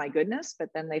think, oh my goodness, but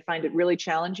then they find it really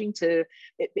challenging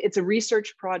it's a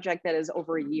research project that is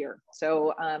over a year.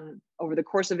 So over the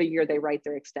course of a year, they write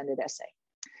their extended essay.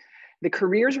 The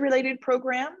careers related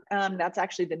program, that's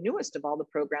actually the newest of all the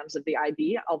programs of the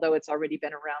IB, although it's already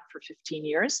been around for 15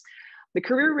 years. The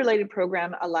career related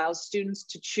program allows students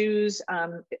to choose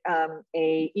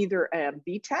either a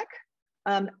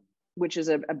BTEC, which is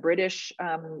a British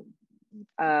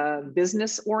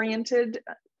business oriented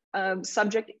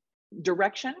subject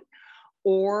direction,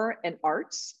 or an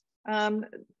arts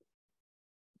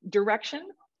direction,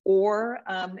 or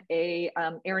a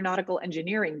aeronautical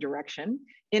engineering direction,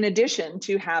 in addition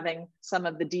to having some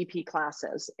of the DP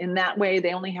classes. In that way,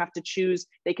 they only have to choose,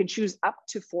 they can choose up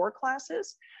to 4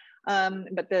 classes,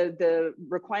 but the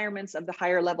requirements of the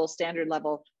higher level, standard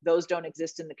level, those don't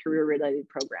exist in the career related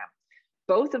program.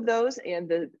 Both of those, and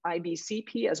the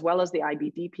IBCP as well as the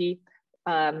IBDP,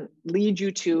 lead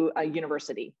you to a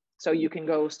university. So you can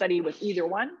go study with either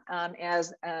one.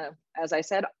 As I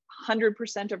said,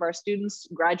 100% of our students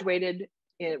graduated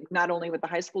not only with the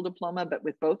high school diploma, but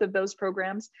with both of those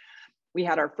programs. We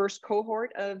had our first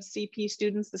cohort of CP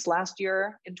students this last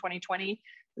year in 2020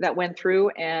 that went through,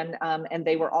 and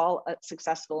they were all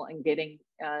successful in getting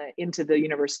into the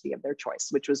university of their choice,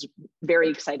 which was very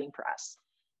exciting for us.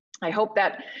 I hope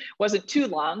that wasn't too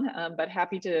long, but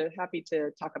happy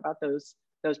to talk about those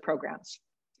programs.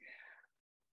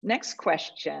 Next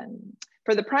question.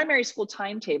 For the primary school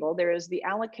timetable, there is the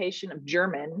allocation of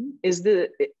German. Is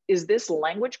this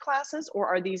language classes, or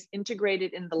are these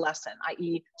integrated in the lesson,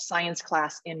 i.e. science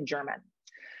class in German?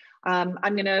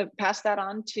 I'm gonna pass that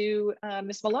on to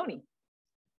Ms. Maloney.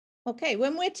 Okay,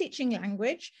 when we're teaching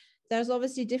language, there's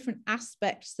obviously different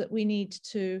aspects that we need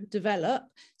to develop.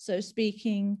 So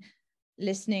speaking,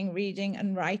 listening, reading,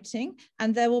 and writing.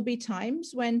 And there will be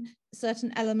times when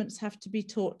certain elements have to be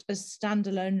taught as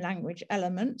standalone language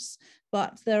elements,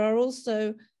 but there are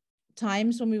also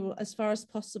times when we will, as far as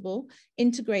possible,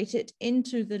 integrate it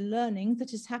into the learning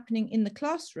that is happening in the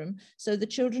classroom, so the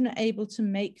children are able to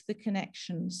make the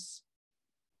connections.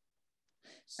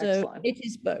 So excellent. It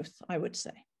is both, I would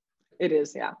say. It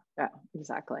is, yeah,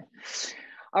 exactly.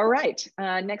 All right,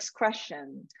 next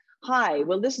question. Hi,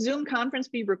 will this Zoom conference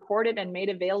be recorded and made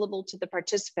available to the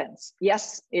participants?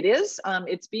 Yes, it is.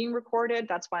 It's being recorded.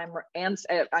 That's why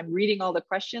I'm reading all the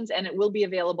questions, and it will be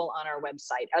available on our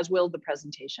website, as will the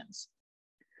presentations.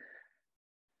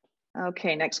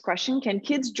 Okay, next question. Can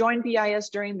kids join BIS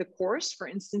during the course, for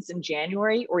instance, in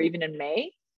January or even in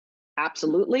May?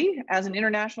 Absolutely. As an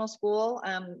international school,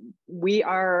 we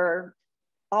are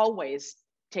always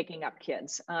taking up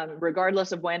kids,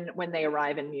 regardless of when they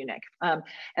arrive in Munich.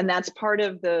 And that's part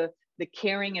of the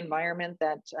caring environment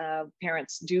that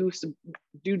parents do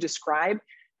describe.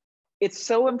 It's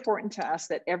so important to us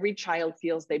that every child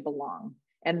feels they belong,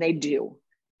 and they do.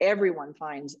 Everyone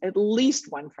finds at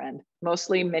least one friend,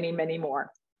 mostly many, many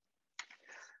more.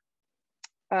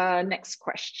 Next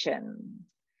question.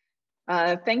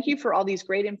 Thank you for all these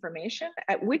great information.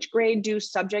 At which grade do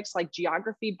subjects like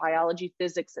geography, biology,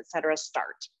 physics, etc.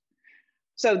 start?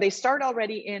 So they start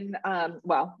already in,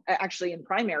 well, actually in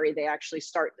primary, they actually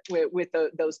start with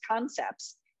those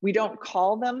concepts. We don't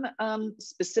call them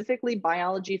specifically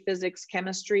biology, physics,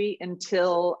 chemistry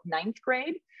until 9th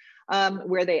grade,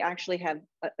 where they actually have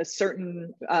a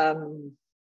certain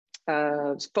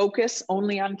focus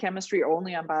only on chemistry or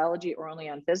only on biology or only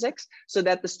on physics, so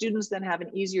that the students then have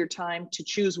an easier time to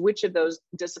choose which of those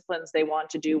disciplines they want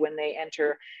to do when they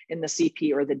enter in the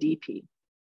CP or the DP.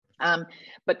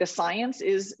 But the science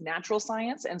is natural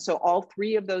science, and so all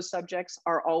 3 of those subjects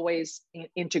are always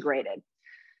integrated.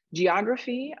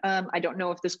 Geography, I don't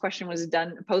know if this question was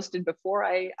posted before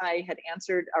I had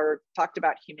answered or talked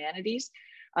about humanities.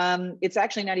 It's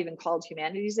actually not even called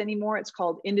humanities anymore. It's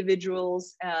called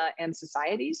individuals and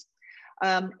societies.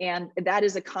 And that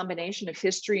is a combination of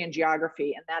history and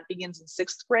geography. And that begins in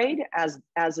 6th grade as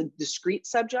a discrete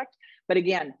subject. But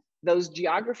again, those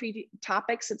geography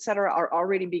topics, et cetera, are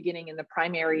already beginning in the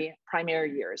primary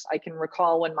years. I can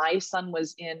recall when my son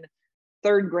was in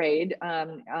 3rd grade,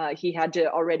 he had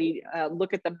to already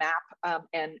look at the map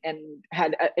and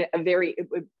had a very,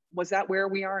 was that where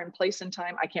we are in place and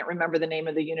time? I can't remember the name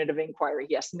of the unit of inquiry.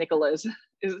 Yes, Nicola is.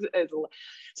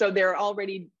 So they're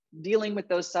already dealing with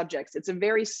those subjects. It's a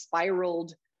very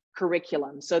spiraled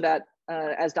curriculum so that,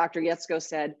 as Dr. Yetsko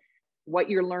said, what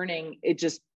you're learning, it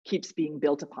just keeps being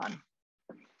built upon.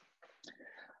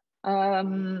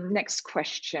 Next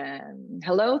question.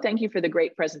 Hello, thank you for the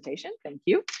great presentation. Thank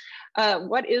you.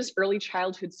 What is Early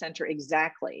Childhood Center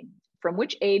exactly? From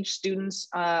which age students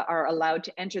are allowed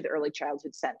to enter the Early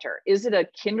Childhood Center? Is it a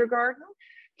kindergarten?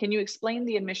 Can you explain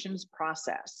the admissions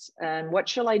process? And what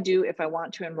shall I do if I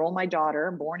want to enroll my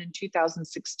daughter, born in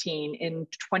 2016, in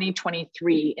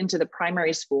 2023 into the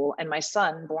primary school, and my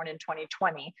son, born in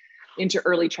 2020, into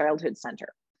Early Childhood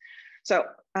Center? So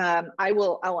I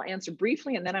will answer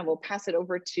briefly, and then I will pass it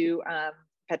over to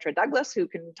Petra Douglas, who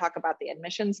can talk about the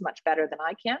admissions much better than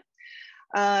I can.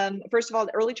 First of all,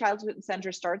 the Early Childhood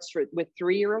Center starts with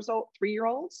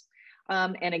 3-year-olds.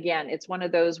 And again, it's one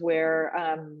of those where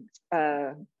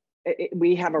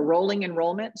we have a rolling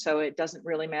enrollment, so it doesn't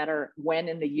really matter when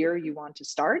in the year you want to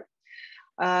start.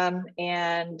 What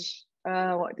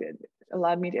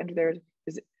allowed me to enter there?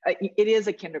 It is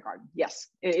a kindergarten. Yes,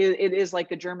 it is like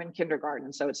the German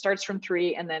kindergarten. So it starts from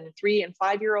 3, and then 3 and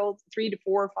 5-year-olds, 3 to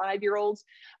 4 or 5-year-olds,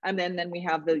 and then we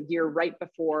have the year right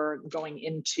before going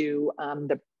into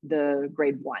the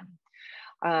grade 1.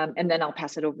 And then I'll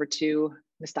pass it over to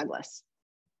Ms. Douglas.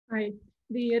 Right.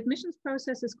 The admissions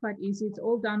process is quite easy. It's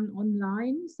all done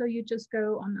online. So you just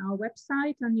go on our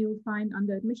website and you'll find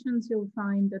under admissions, you'll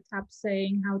find a tab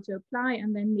saying how to apply,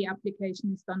 and then the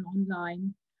application is done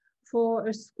online. For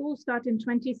a school start in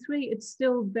 23, it's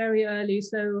still very early.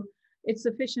 So it's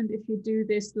sufficient if you do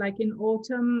this like in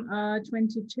autumn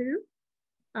 22.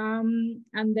 And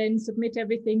then submit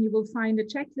everything. You will find a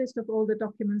checklist of all the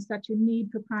documents that you need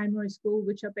for primary school,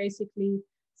 which are basically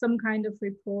some kind of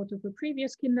report of a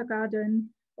previous kindergarten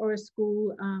or a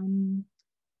school,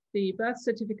 the birth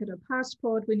certificate or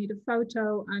passport. We need a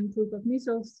photo and proof of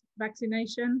measles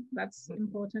vaccination. That's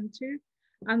important too.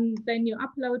 And then you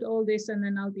upload all this, and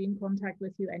then I'll be in contact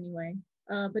with you anyway.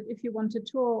 But if you want a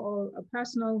tour or a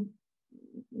personal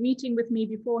meeting with me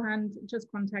beforehand,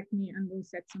 just contact me and we'll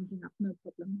set something up, no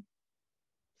problem.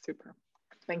 Super,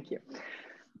 thank you.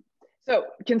 So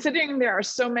considering there are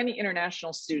so many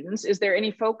international students, is there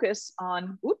any focus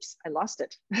on, oops, I lost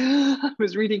it. I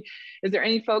was reading, is there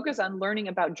any focus on learning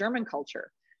about German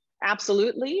culture?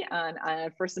 Absolutely,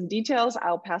 and for some details,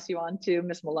 I'll pass you on to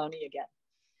Ms. Maloney again.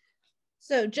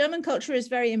 So German culture is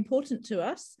very important to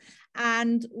us,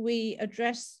 and we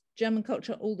address German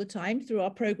culture all the time through our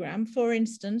program. For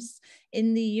instance,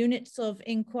 in the units of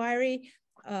inquiry,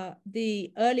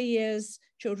 the early years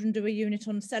children do a unit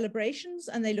on celebrations,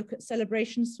 and they look at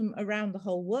celebrations from around the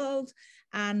whole world.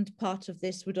 And part of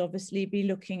this would obviously be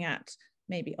looking at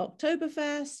maybe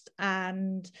Oktoberfest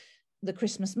and the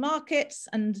Christmas markets.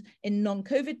 And in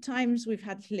non-COVID times, we've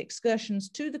had little excursions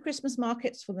to the Christmas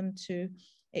markets for them to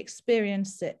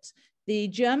experience it. The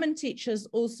German teachers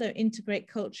also integrate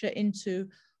culture into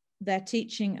their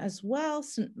teaching as well.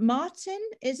 St. Martin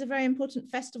is a very important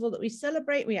festival that we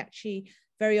celebrate. We actually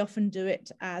very often do it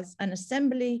as an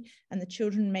assembly, and the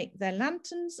children make their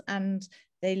lanterns and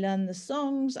they learn the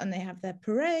songs and they have their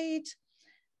parade.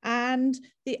 And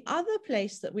the other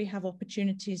place that we have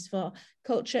opportunities for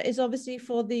culture is obviously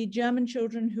for the German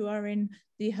children who are in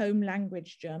the home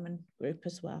language German group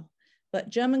as well. But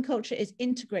German culture is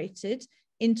integrated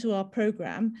into our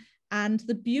program. And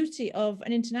the beauty of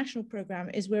an international program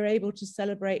is we're able to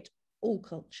celebrate all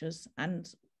cultures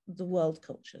and the world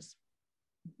cultures.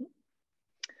 Mm-hmm.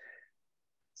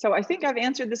 So I think I've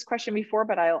answered this question before,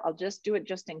 but I'll just do it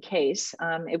just in case.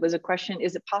 It was a question,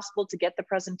 is it possible to get the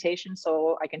presentation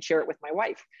so I can share it with my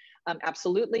wife?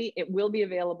 Absolutely, it will be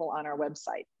available on our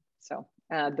website. So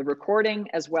the recording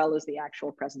as well as the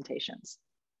actual presentations.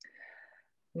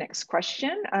 Next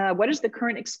question, what is the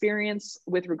current experience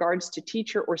with regards to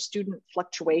teacher or student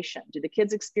fluctuation? Do the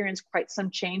kids experience quite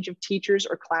some change of teachers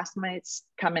or classmates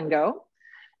come and go?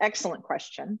 Excellent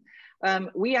question.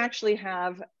 We actually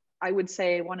have, I would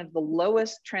say, one of the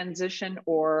lowest transition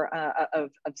or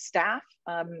of staff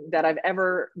that I've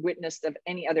ever witnessed of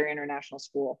any other international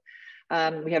school.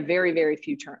 We have very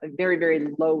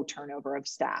low turnover of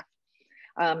staff.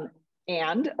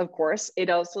 And of course, it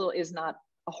also is not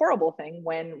a horrible thing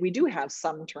when we do have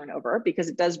some turnover, because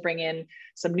it does bring in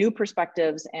some new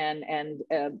perspectives and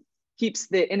keeps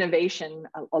the innovation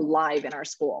alive in our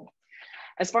school.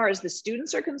 As far as the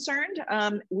students are concerned,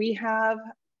 we have,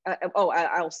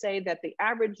 I'll say that the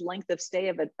average length of stay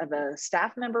of a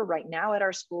staff member right now at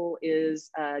our school is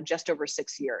just over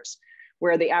 6 years,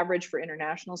 where the average for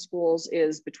international schools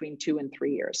is between 2 and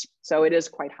 3 years. So it is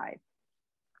quite high.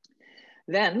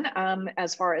 Then,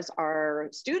 as far as our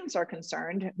students are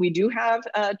concerned, we do have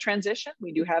a transition.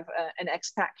 We do have an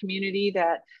expat community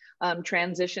that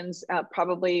transitions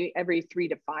probably every 3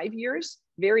 to 5 years.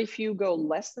 Very few go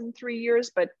less than 3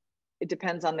 years, but it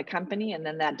depends on the company, and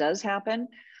then that does happen.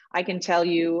 I can tell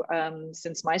you,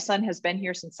 since my son has been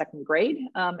here since 2nd grade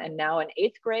and now in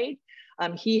 8th grade,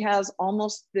 he has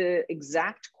almost the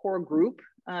exact core group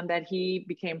that he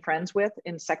became friends with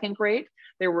in 2nd grade.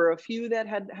 There were a few that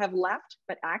have left,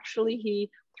 but actually he,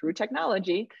 through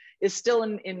technology, is still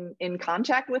in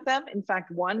contact with them. In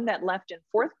fact, one that left in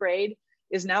 4th grade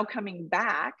is now coming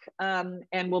back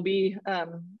and will be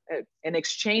an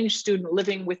exchange student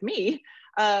living with me.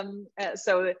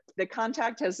 So the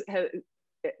contact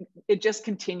it just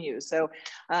continues. So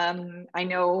I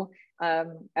know,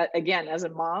 again, as a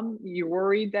mom, you're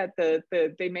worried that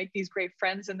they make these great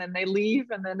friends and then they leave,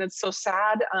 and then it's so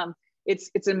sad.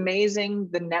 It's amazing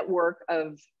the network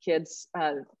of kids,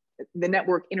 the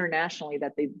network internationally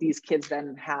that these kids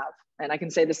then have. And I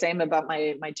can say the same about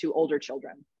my 2 older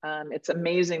children. It's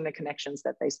amazing the connections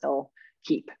that they still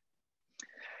keep.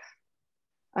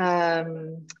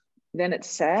 Then it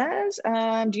says,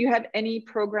 do you have any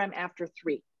program after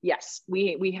 3? Yes,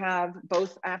 we have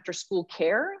both after school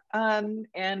care and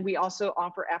we also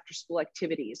offer after school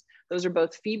activities. Those are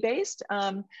both fee-based,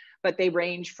 but they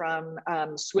range from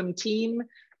swim team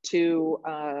to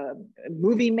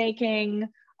movie making.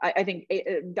 I think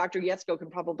Dr. Yetsko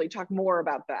can probably talk more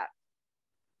about that.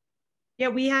 Yeah,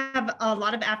 we have a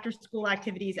lot of after school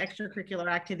activities, extracurricular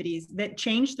activities that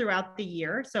change throughout the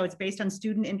year. So it's based on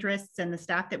student interests and the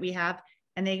staff that we have.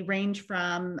 And they range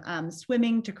from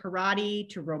swimming to karate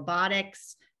to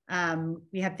robotics.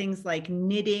 We have things like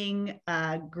knitting,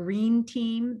 green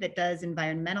team that does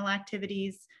environmental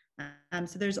activities.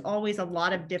 So there's always a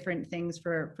lot of different things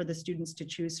for the students to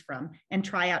choose from and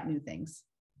try out new things.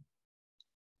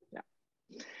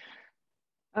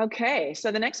 Okay,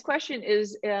 so the next question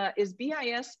is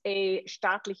BIS a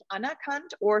staatlich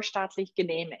anerkannt or staatlich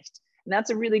genehmigt? And that's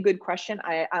a really good question.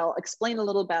 I'll explain a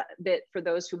little bit for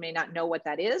those who may not know what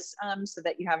that is, so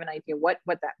that you have an idea what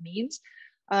that means.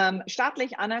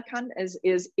 Staatlich anerkannt is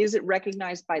it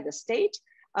recognized by the state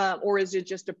or is it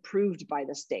just approved by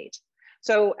the state?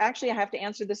 So actually I have to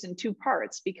answer this in 2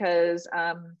 parts because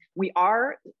we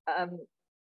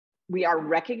are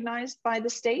recognized by the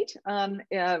state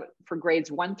for grades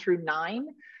 1 through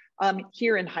 9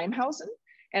 here in Heimhausen.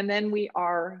 And then we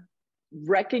are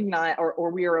recognized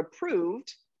or we are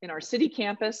approved in our city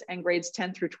campus and grades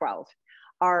 10 through 12.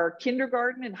 Our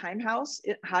kindergarten in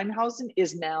Heimhausen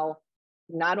is now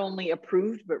not only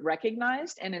approved, but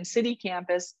recognized. And in city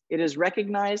campus, it is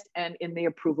recognized and in the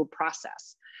approval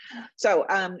process. So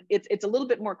it's a little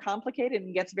bit more complicated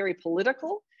and gets very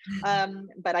political.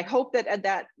 But I hope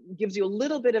that gives you a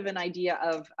little bit of an idea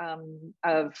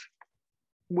of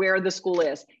where the school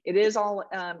is. It is all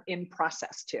in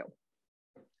process too.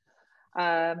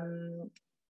 Can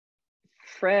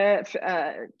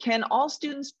all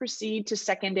students proceed to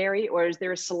secondary, or is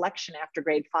there a selection after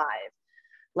grade 5,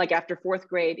 like after 4th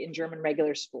grade in German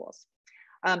regular schools?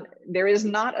 There is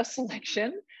not a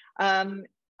selection.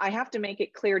 I have to make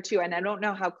it clear too, and I don't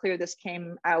know how clear this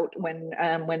came out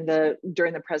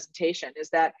during the presentation, is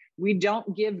that we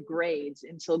don't give grades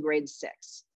until grade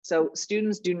 6. So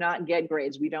students do not get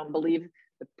grades. We don't believe,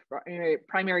 the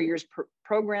primary years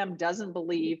program doesn't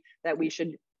believe that we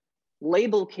should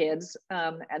label kids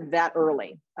and that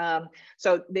early.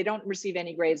 So they don't receive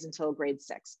any grades until grade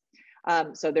 6.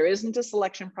 So there isn't a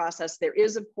selection process. There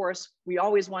is, of course, we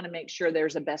always want to make sure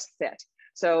there's a best fit.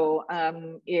 So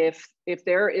if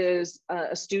there is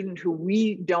a student who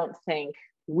we don't think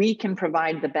we can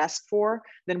provide the best for,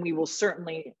 then we will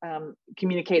certainly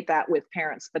communicate that with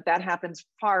parents. But that happens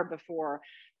far before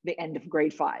the end of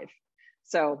grade 5.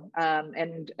 So,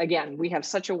 and again, we have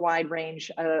such a wide range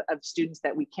of students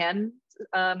that we can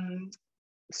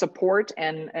support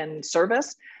and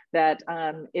service that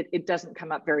it doesn't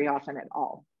come up very often at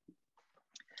all.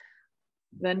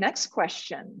 The next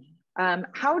question.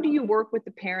 How do you work with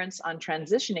the parents on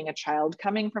transitioning a child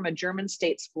coming from a German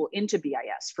state school into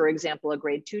BIS, for example, a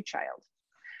grade 2 child?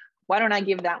 Why don't I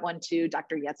give that one to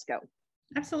Dr. Yetsko?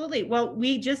 Absolutely. Well,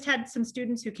 we just had some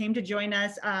students who came to join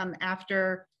us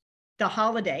after the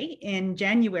holiday in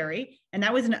January, and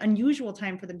that was an unusual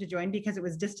time for them to join because it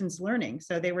was distance learning.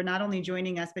 So they were not only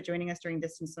joining us, but joining us during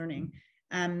distance learning.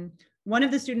 One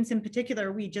of the students in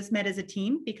particular, we just met as a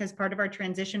team because part of our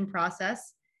transition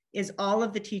process is all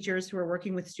of the teachers who are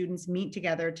working with students meet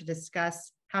together to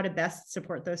discuss how to best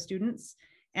support those students.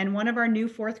 And one of our new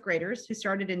 4th graders who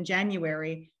started in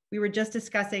January, we were just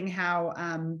discussing how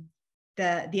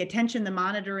the attention, the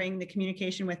monitoring, the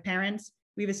communication with parents.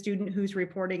 We have a student who's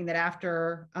reporting that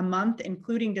after a month,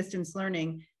 including distance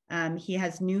learning, He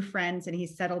has new friends and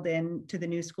he's settled in to the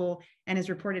new school and has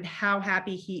reported how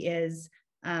happy he is,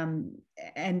 and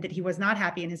that he was not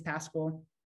happy in his past school.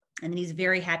 And he's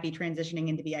very happy transitioning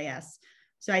into BIS.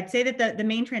 So I'd say that the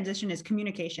main transition is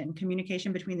communication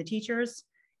between the teachers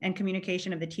and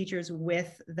communication of the teachers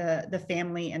with the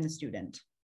family and the student.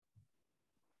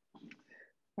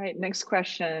 All right, next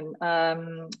question.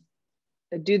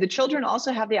 Do the children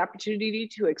also have the opportunity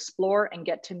to explore and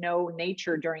get to know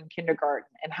nature during kindergarten?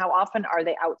 And how often are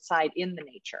they outside in the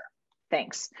nature?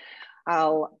 Thanks.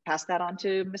 I'll pass that on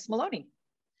to Ms. Maloney.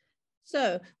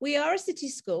 So we are a city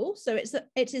school, so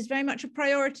it is very much a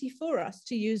priority for us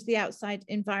to use the outside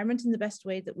environment in the best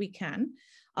way that we can.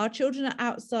 Our children are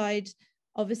outside,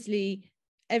 obviously,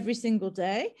 every single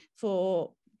day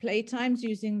for playtimes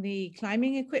using the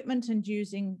climbing equipment and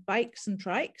using bikes and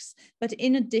trikes. But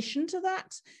in addition to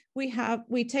that,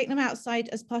 we take them outside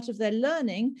as part of their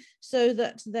learning so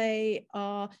that they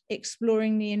are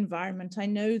exploring the environment. I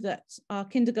know that our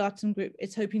kindergarten group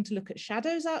is hoping to look at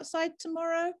shadows outside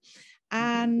tomorrow,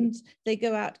 and they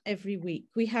go out every week.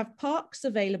 We have parks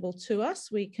available to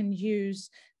us. We can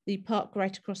use the park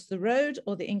right across the road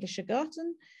or the Englischer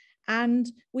Garten. And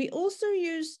we also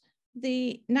use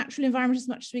the natural environment as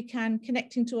much as we can,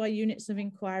 connecting to our units of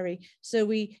inquiry. So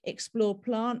we explore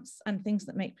plants and things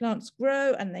that make plants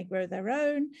grow, and they grow their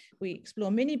own. We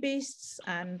explore mini beasts,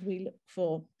 and we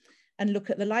look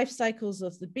at the life cycles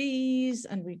of the bees,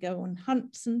 and we go on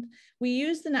hunts, and we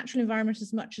use the natural environment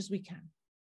as much as we can.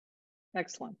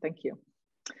 Excellent, thank you.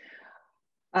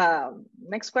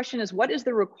 Next question is, what is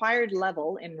the required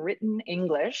level in written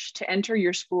English to enter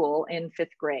your school in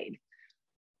 5th grade?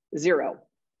 0.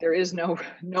 There is no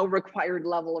required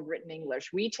level of written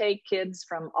English. We take kids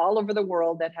from all over the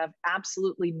world that have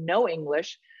absolutely no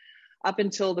English up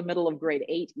until the middle of grade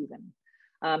 8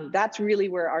 even. That's really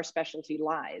where our specialty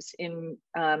lies, in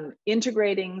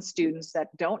integrating students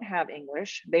that don't have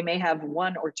English. They may have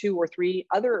 1 or 2 or 3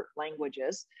 other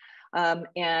languages,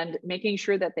 and making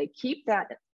sure that they keep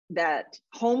that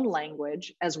home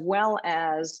language as well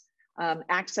as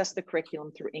access the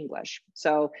curriculum through English.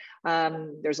 So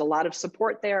there's a lot of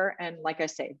support there. And like I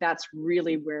say, that's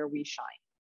really where we shine.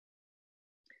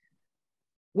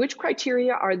 Which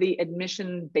criteria are the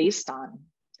admission based on?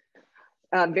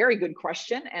 Very good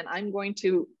question. And I'm going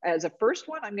to, as a first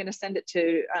one, I'm going to send it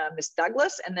to Ms.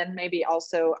 Douglas, and then maybe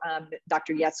also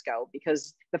Dr. Yetsko,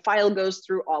 because the file goes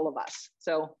through all of us.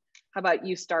 So how about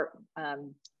you start,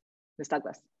 Ms.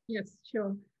 Douglas? Yes,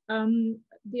 sure.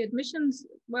 The admissions,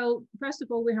 well, first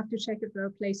of all, we have to check if there are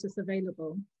places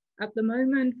available. At the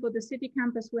moment, for the city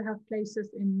campus, we have places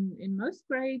in most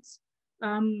grades.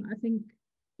 I think,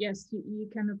 yes, you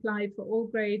can apply for all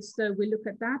grades. So we look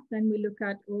at that. Then we look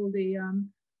at all the,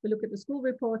 we look at the school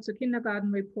reports, the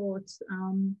kindergarten reports.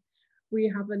 We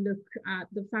have a look at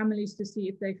the families to see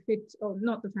if they fit, or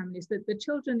not the families, the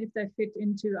children, if they fit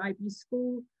into IB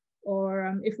school,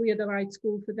 or if we are the right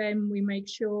school for them. We make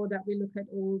sure that we look at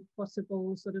all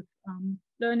possible sort of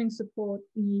learning support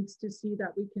needs to see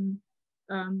that we can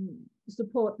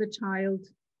support the child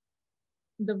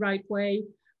the right way.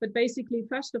 But basically,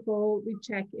 first of all, we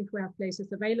check if we have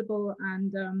places available,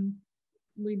 and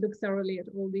we look thoroughly at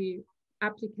all the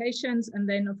applications. And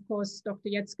then, of course, Dr.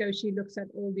 Yetsko, she looks at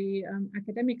all the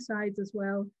academic sides as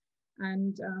well.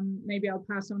 And maybe I'll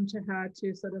pass on to her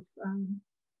to sort of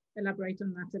elaborate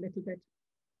on that a little bit.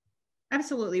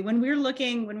 Absolutely. When we're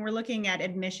looking at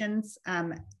admissions,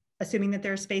 assuming that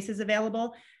there are spaces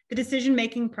available, the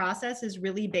decision-making process is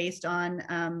really based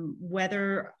on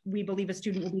whether we believe a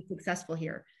student will be successful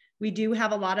here. We do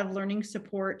have a lot of learning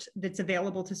support that's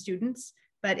available to students,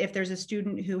 but if there's a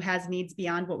student who has needs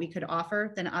beyond what we could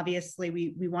offer, then obviously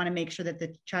we want to make sure that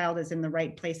the child is in the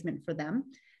right placement for them.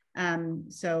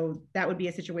 So that would be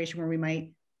a situation where we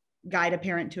might guide a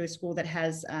parent to a school that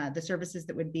has the services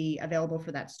that would be available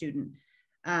for that student.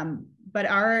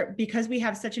 But because we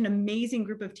have such an amazing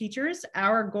group of teachers,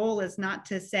 our goal is not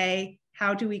to say,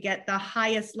 how do we get the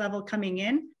highest level coming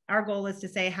in? Our goal is to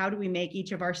say, how do we make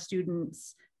each of our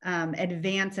students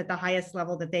advance at the highest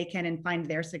level that they can and find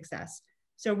their success?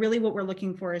 So really what we're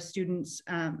looking for is students,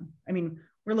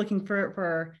 we're looking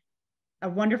for a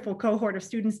wonderful cohort of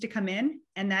students to come in.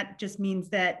 And that just means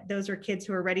that those are kids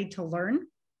who are ready to learn.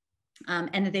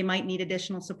 And that they might need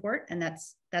additional support, and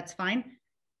that's fine.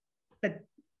 But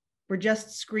we're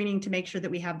just screening to make sure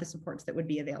that we have the supports that would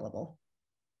be available.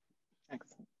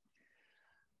 Excellent.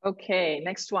 Okay,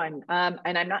 next one.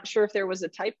 And I'm not sure if there was a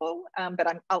typo,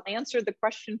 but I'll answer the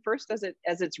question first as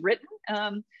it's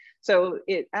written. So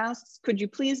it asks, could you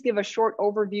please give a short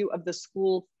overview of the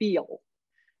school feel?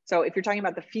 So if you're talking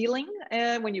about the feeling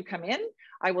when you come in,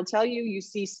 I will tell you, you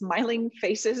see smiling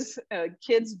faces,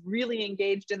 kids really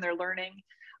engaged in their learning.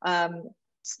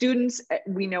 Students,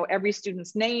 we know every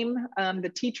student's name.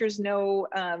 The teachers know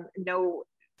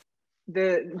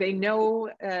they know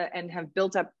and have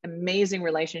built up amazing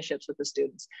relationships with the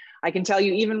students. I can tell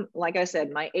you, even like I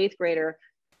said, my 8th grader,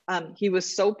 he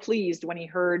was so pleased when he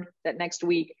heard that next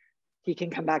week he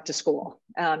can come back to school.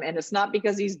 And it's not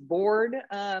because he's bored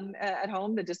at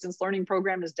home. The distance learning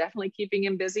program is definitely keeping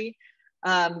him busy,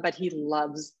 but he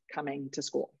loves coming to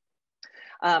school.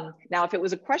 Now, if it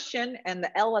was a question and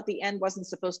the L at the end wasn't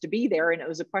supposed to be there and it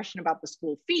was a question about the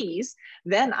school fees,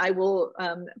 then I will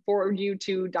forward you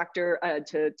to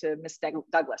to Ms.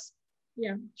 Douglas.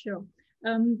 Yeah, sure.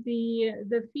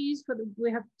 The fees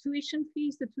we have tuition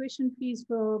fees. The tuition fees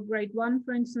for grade 1,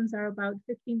 for instance, are about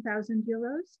 15,000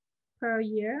 euros per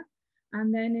year.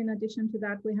 And then in addition to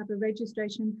that, we have a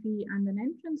registration fee and an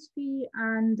entrance fee.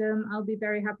 And I'll be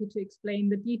very happy to explain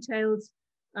the details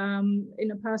in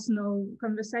a personal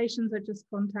conversation, so just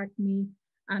contact me,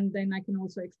 and then I can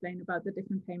also explain about the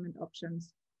different payment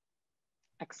options.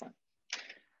 Excellent.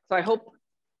 So I hope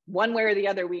one way or the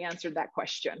other we answered that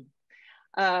question.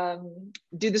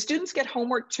 Do the students get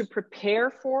homework to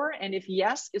prepare for? And if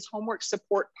yes, is homework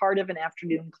support part of an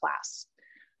afternoon class?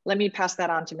 Let me pass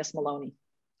that on to Ms. Maloney.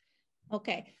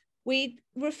 Okay, we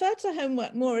refer to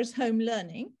homework more as home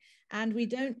learning, and we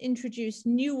don't introduce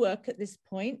new work at this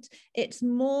point. It's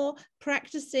more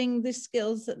practicing the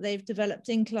skills that they've developed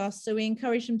in class. So we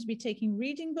encourage them to be taking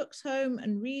reading books home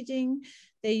and reading.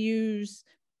 They use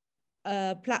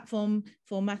a platform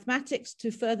for mathematics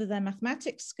to further their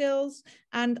mathematics skills,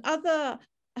 and other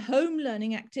home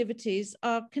learning activities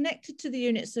are connected to the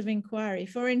units of inquiry.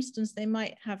 For instance, they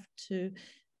might have to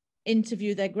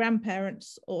interview their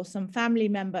grandparents or some family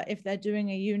member if they're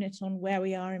doing a unit on where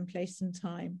we are in place and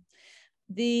time.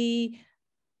 The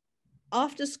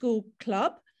after school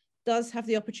club does have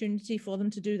the opportunity for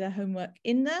them to do their homework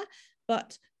in there,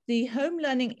 but the home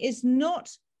learning is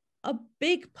not a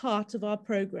big part of our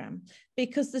program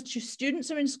because the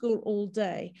students are in school all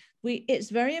day.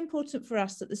 It's very important for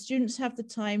us that the students have the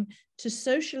time to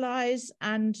socialize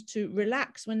and to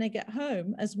relax when they get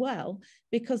home as well,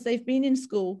 because they've been in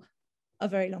school a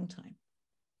very long time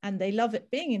and they love it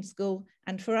being in school.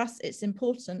 And for us, it's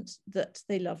important that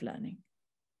they love learning.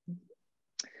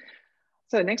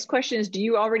 So the next question is, do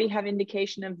you already have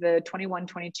indication of the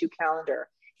 21-22 calendar?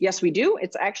 Yes, we do.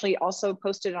 It's actually also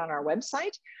posted on our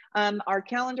website. Our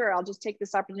calendar, I'll just take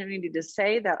this opportunity to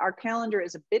say that our calendar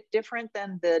is a bit different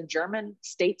than the German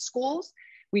state schools.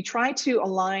 We try to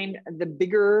align the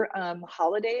bigger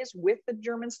holidays with the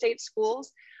German state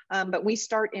schools, but we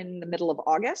start in the middle of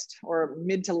August or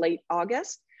mid to late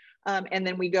August. And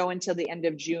then we go until the end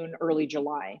of June, early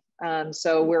July.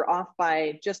 So we're off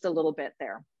by just a little bit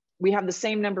there. We have the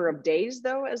same number of days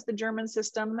though as the German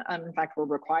system. In fact, we're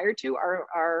required to.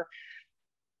 Our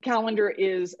calendar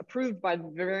is approved by the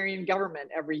Bavarian government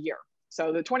every year.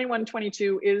 So the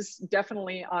 21-22 is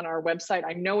definitely on our website.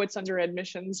 I know it's under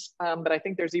admissions, but I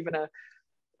think there's even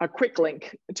a quick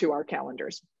link to our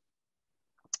calendars.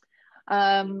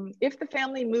 If the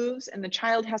family moves and the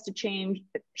child has to change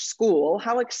school,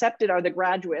 how accepted are the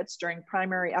graduates during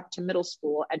primary up to middle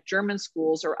school at German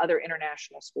schools or other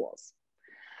international schools?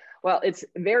 Well, it's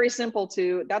very simple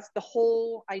that's the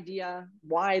whole idea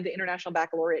why the International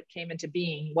Baccalaureate came into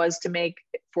being, was to make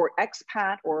for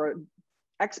expat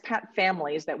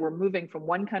families that were moving from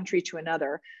one country to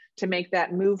another, to make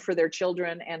that move for their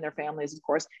children and their families, of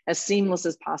course, as seamless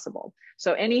as possible.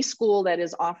 So any school that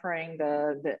is offering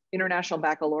the International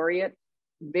Baccalaureate,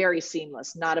 very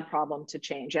seamless, not a problem to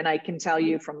change. And I can tell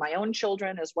you from my own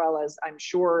children, as well as I'm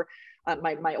sure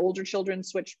my older children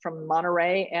switched from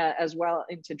Monterey as well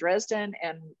into Dresden,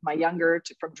 and my younger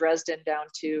from Dresden down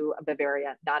to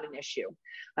Bavaria, not an issue.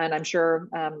 And I'm sure,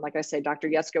 like I say, Dr.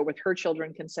 Yetsko with her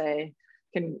children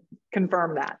can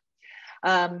confirm that.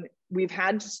 We've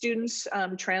had students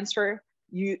transfer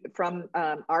from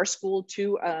our school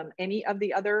to any of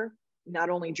the other, not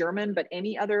only German, but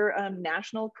any other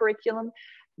national curriculum.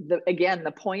 Again,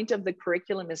 the point of the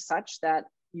curriculum is such that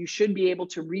you should be able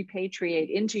to repatriate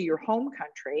into your home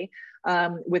country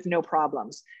with no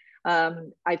problems.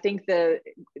 I think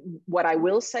what I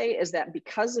will say is that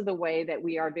because of the way that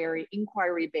we are very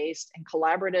inquiry-based and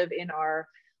collaborative in our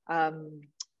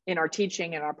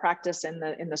teaching and our practice in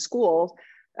the school,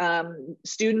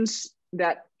 students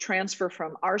that transfer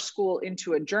from our school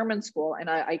into a German school, and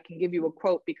I can give you a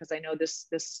quote because I know this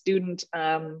student,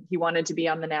 he wanted to be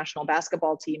on the national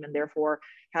basketball team and therefore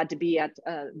had to be at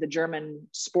the German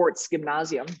sports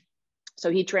gymnasium. So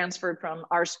he transferred from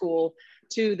our school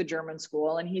to the German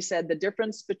school, and he said the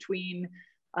difference between,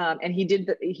 and he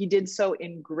did so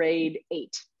in grade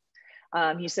 8.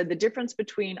 He said the difference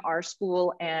between our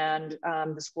school and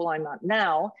the school I'm at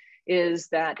now is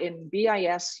that in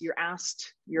BIS, you're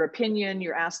asked your opinion,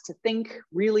 you're asked to think,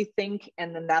 really think,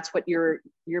 and then that's what you're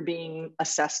being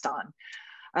assessed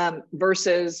on.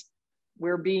 Versus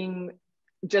we're being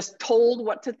just told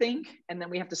what to think, and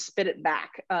then we have to spit it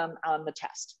back on the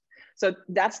test. So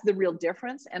that's the real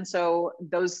difference. And so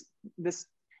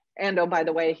and oh, by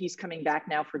the way, he's coming back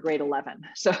now for grade 11.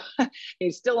 So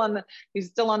he's still on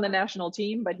the national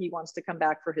team, but he wants to come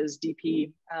back for his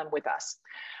DP with us.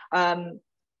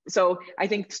 So I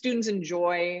think students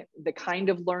enjoy the kind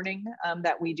of learning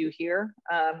that we do here.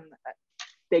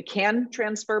 They can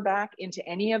transfer back into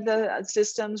any of the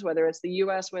systems, whether it's the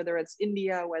US, whether it's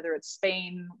India, whether it's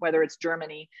Spain, whether it's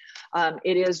Germany.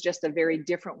 It is just a very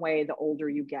different way the older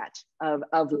you get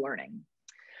of learning.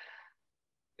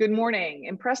 Good morning.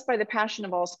 Impressed by the passion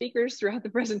of all speakers throughout the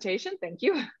presentation. Thank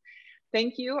you.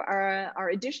 Thank you. Are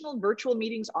additional virtual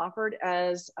meetings offered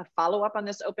as a follow-up on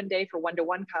this open day for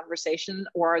one-to-one conversation,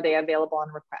 or are they available on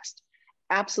request?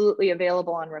 Absolutely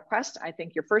available on request. I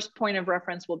think your first point of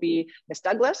reference will be Ms.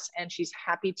 Douglas, and she's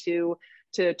happy to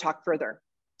talk further.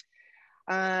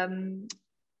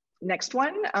 Next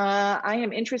one, I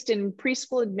am interested in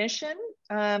preschool admission.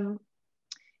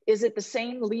 Is it the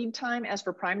same lead time as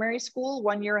for primary school,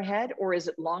 1 year ahead, or is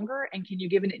it longer? And can you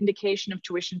give an indication of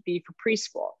tuition fee for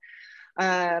preschool?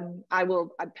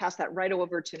 I'd pass that right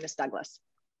over to Ms. Douglas.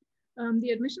 The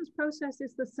admissions process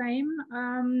is the same.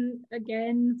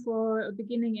 Again, for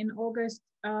beginning in August,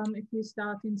 if you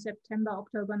start in September,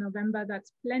 October, November,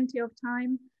 that's plenty of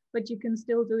time, but you can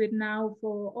still do it now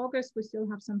for August. We still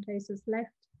have some places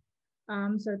left.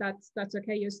 So that's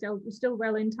okay. You're still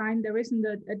well in time. There isn't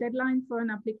a deadline for an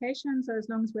application. So as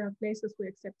long as we have places, we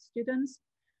accept students.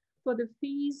 For the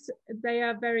fees, they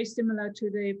are very similar to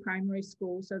the primary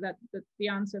school. So that's the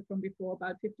answer from before,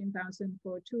 about 15,000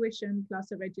 for tuition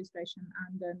plus a registration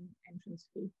and an entrance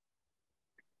fee.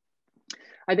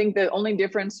 I think the only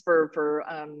difference for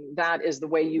that is the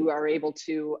way you are able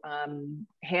to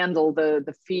handle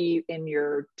the fee in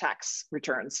your tax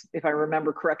returns, if I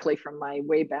remember correctly from my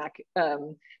way back,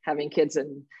 having kids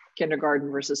in kindergarten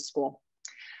versus school.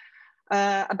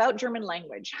 About German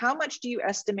language, how much do you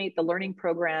estimate the learning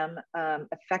program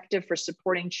effective for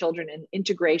supporting children in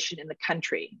integration in the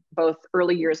country, both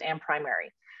early years and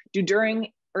primary? Do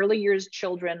during early years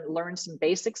children learn some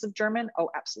basics of German? Oh,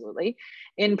 absolutely.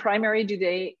 In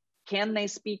primary, can they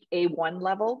speak A1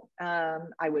 level?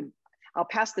 I'll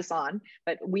pass this on,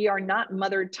 but we are not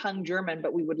mother tongue German,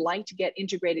 but we would like to get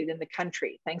integrated in the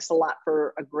country. Thanks a lot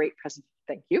for a great presentation.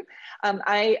 Thank you.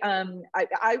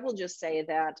 I will just say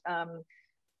that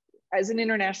as an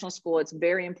international school, it's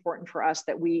very important for us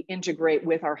that we integrate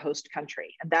with our host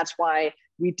country. And that's why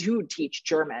we do teach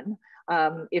German.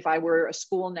 If I were a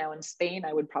school now in Spain,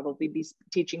 I would probably be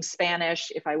teaching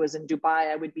Spanish. If I was in Dubai,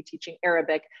 I would be teaching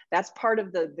Arabic. That's part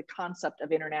of the concept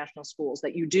of international schools,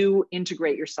 that you do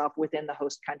integrate yourself within the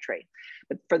host country.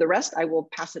 But for the rest, I will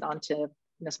pass it on to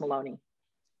Ms. Maloney.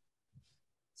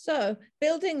 So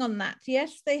building on that,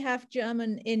 yes, they have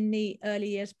German in the early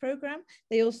years program.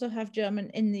 They also have German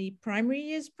in the primary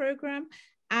years program.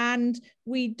 And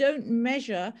we don't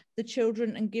measure the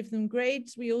children and give them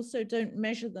grades. We also don't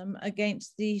measure them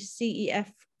against the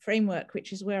CEF framework,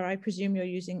 which is where I presume you're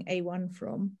using A1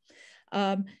 from.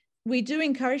 We do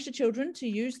encourage the children to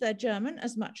use their German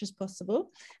as much as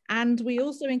possible. And we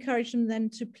also encourage them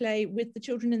then to play with the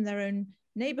children in their own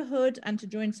neighborhood and to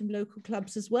join some local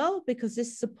clubs as well, because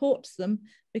this supports them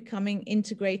becoming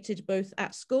integrated both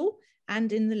at school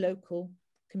and in the local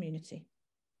community.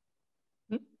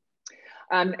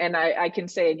 And I can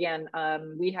say again,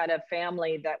 we had a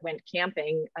family that went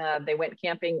camping. They went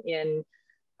camping in,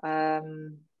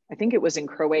 I think it was in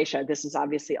Croatia. This is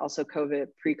obviously also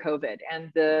pre-COVID.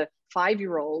 And the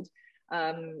 5-year-old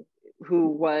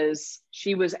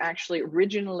she was actually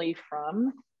originally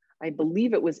from, I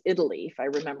believe it was Italy, if I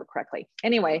remember correctly.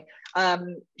 Anyway,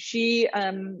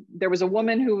 there was a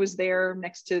woman who was there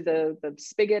next to the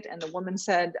spigot, and the woman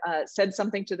said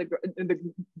something to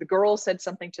the girl said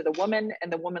something to the woman,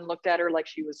 and the woman looked at her like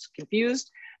she was confused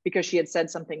because she had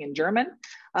said something in German.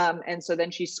 And so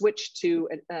then she switched to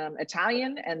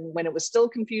Italian, and when it was still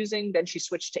confusing, then she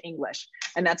switched to English,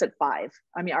 and that's at 5.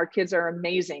 I mean, our kids are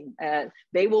amazing.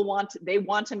 They want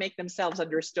to make themselves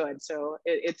understood. So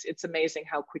it's amazing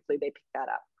how quickly they pick that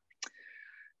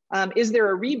Is there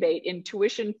a rebate in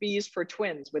tuition fees for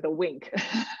twins, with a wink?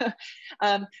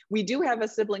 We do have a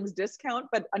siblings discount,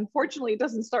 but unfortunately it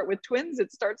doesn't start with twins,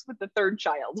 it starts with the third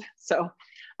child. So,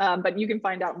 but you can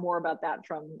find out more about that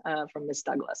from Ms.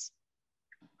 Douglas.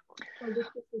 Well, this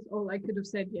is all I could have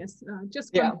said, yes.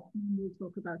 Just yeah. We'll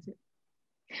talk about it.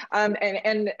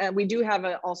 And we do have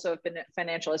also a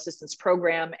financial assistance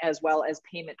program as well as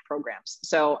payment programs.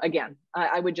 So again,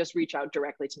 I would just reach out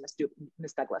directly to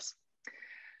Ms. Douglas.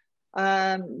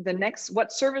 The next,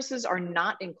 what services are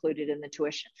not included in the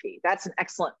tuition fee? That's an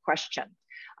excellent question.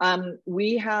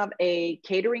 We have a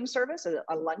catering service,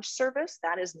 a lunch service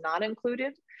that is not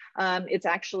included. It's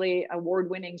actually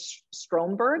award-winning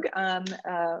Stromberg.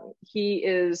 He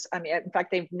is, I mean, in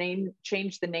fact, they've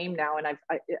changed the name now, and I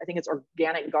think it's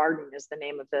Organic Garden is the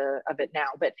name of it now.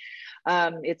 But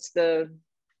it's the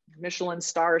Michelin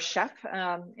star chef,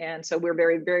 and so we're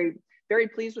very, very, very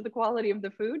pleased with the quality of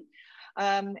the food.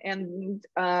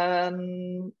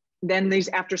 Then these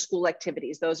after school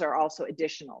activities, those are also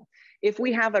additional. If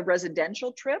we have a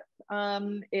residential trip,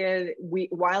 while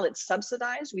it's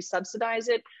subsidized, we subsidize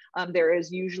it. There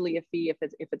is usually a fee if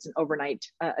it's an overnight,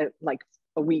 like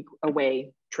a week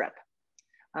away trip.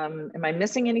 Am I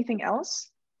missing anything else?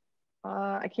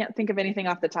 I can't think of anything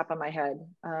off the top of my head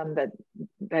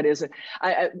that is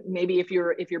maybe if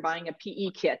you're buying a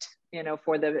PE kit, you know,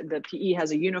 for the PE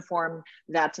has a uniform,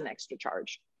 that's an extra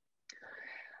charge.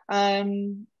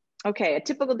 Okay, a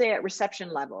typical day at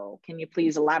reception level. Can you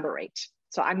please elaborate?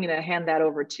 So I'm going to hand that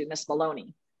over to Ms.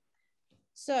 Maloney.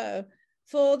 So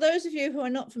for those of you who are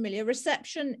not familiar,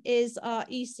 reception is our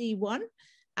EC1,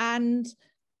 and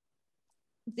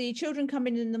the children come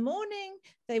in the morning,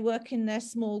 they work in their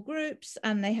small groups,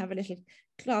 and they have a little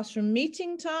classroom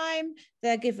meeting time.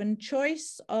 They're given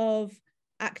choice of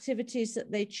activities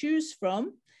that they choose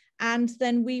from, and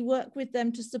then we work with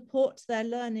them to support their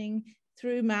learning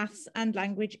through maths and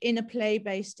language in a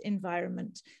play-based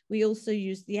environment. We also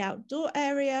use the outdoor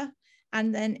area,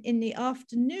 and then in the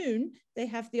afternoon, they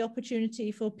have the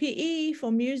opportunity for PE,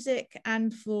 for music,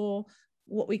 and for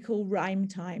what we call rhyme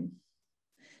time.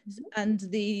 And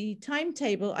the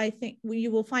timetable, I think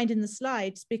you will find in the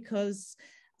slides, because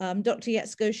Dr.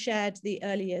 Yetsko shared the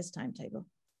early years timetable.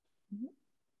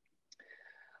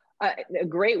 A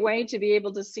great way to be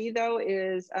able to see, though,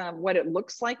 is what it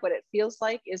looks like, what it feels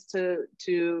like, is to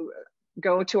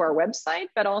go to our website,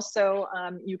 but also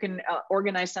you can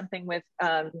organize something with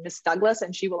Ms. Douglas,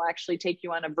 and she will actually take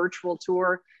you on a virtual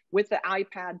tour with the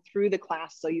iPad through the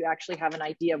class, so you actually have an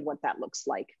idea of what that looks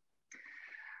like.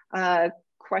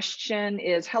 Question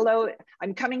is, hello,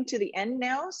 I'm coming to the end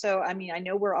now. So, I mean, I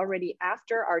know we're already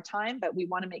after our time, but we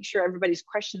want to make sure everybody's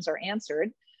questions are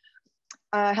answered.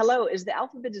 Hello, is the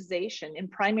alphabetization in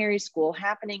primary school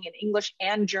happening in English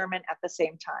and German at the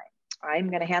same time? I'm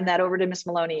going to hand that over to Ms.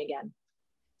 Maloney again.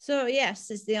 So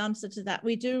yes, is the answer to that.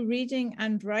 We do reading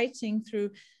and writing through,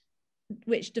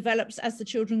 which develops as the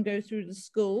children go through the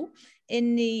school.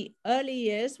 In the early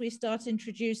years, we start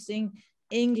introducing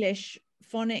English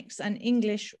phonics and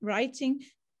English writing,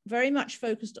 very much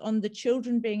focused on the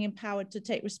children being empowered to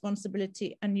take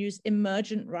responsibility and use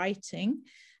emergent writing.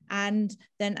 And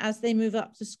then as they move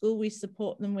up to school, we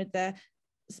support them with their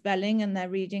spelling and their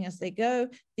reading as they go.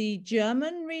 The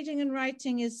German reading and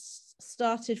writing is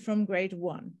started from grade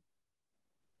 1.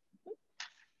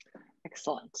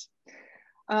 Excellent.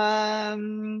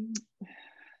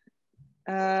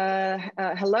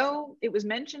 Hello, it was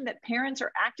mentioned that parents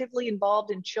are actively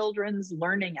involved in children's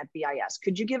learning at BIS.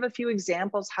 Could you give a few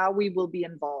examples how we will be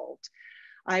involved?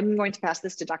 I'm going to pass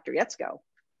this to Dr. Yetsko.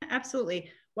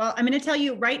 Absolutely. Well, I'm going to tell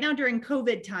you right now during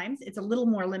COVID times, it's a little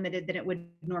more limited than it would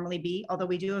normally be, although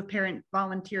we do have parent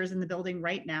volunteers in the building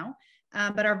right now.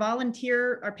 But our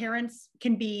parents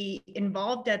can be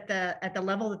involved at the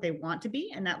level that they want to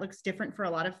be, and that looks different for a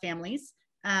lot of families.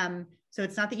 So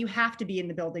it's not that you have to be in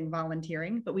the building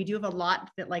volunteering, but we do have a lot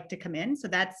that like to come in. So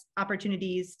that's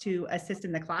opportunities to assist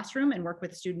in the classroom and work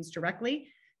with students directly.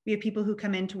 We have people who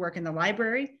come in to work in the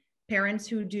library, parents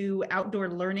who do outdoor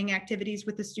learning activities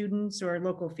with the students or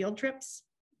local field trips.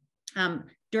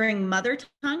 During mother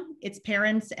tongue, it's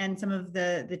parents and some of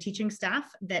the teaching staff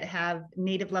that have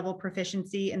native level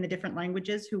proficiency in the different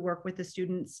languages who work with the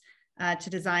students to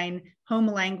design home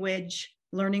language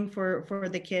learning for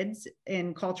the kids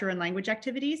in culture and language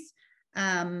activities.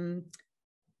 And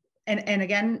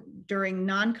again, during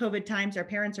non-COVID times, our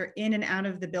parents are in and out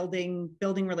of the building,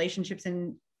 building relationships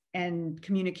and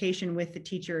communication with the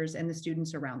teachers and the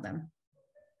students around them.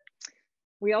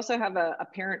 We also have a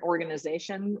parent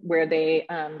organization where they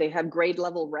have grade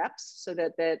level reps, so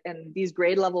and these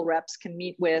grade level reps can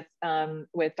meet with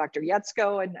Dr.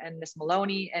 Yetsko and Miss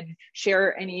Maloney and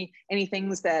share any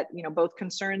things that, you know, both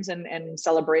concerns and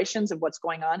celebrations of what's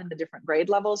going on in the different grade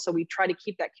levels. So we try to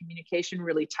keep that communication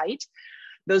really tight.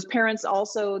 Those parents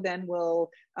also then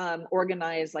will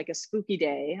organize like a spooky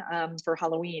day for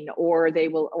Halloween, or they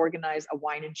will organize a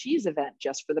wine and cheese event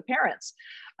just for the parents.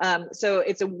 So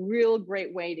it's a real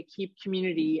great way to keep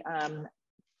community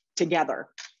together.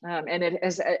 And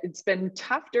it's been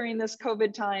tough during this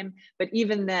COVID time, but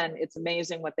even then it's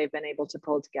amazing what they've been able to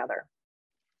pull together.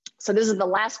 So this is the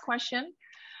last question.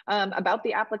 About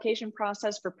the application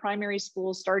process for primary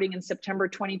schools starting in September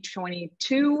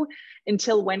 2022.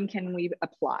 Until when can we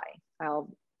apply?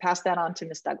 I'll pass that on to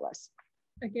Ms. Douglas.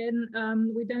 Again,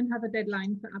 we don't have a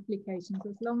deadline for applications.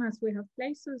 As long as we have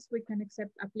places, we can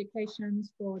accept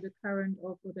applications for the current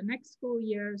or for the next school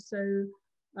year. So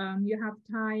you have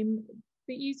time.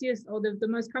 The easiest or the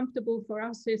most comfortable for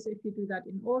us is if you do that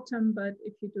in autumn, but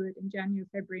if you do it in January,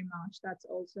 February, March, that's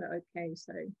also okay.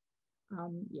 So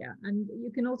yeah, and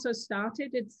you can also start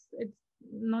it. It's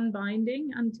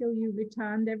non-binding until you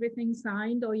returned everything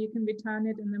signed, or you can return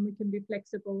it and then we can be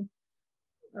flexible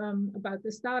about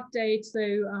the start date. So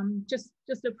just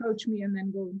approach me and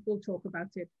then we'll talk about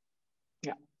it.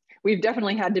 Yeah, we've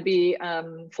definitely had to be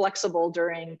flexible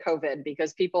during COVID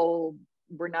because people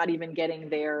were not even getting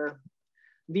their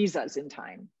visas in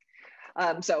time.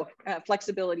 So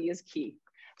flexibility is key.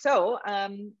 So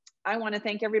I want to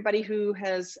thank everybody who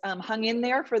has hung in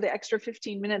there for the extra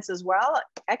 15 minutes as well.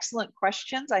 Excellent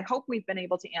questions. I hope we've been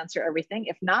able to answer everything.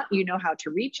 If not, you know how to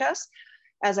reach us.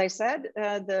 As I said,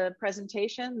 the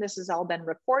presentation, this has all been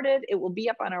recorded. It will be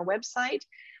up on our website.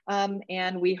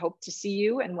 And we hope to see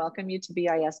you and welcome you to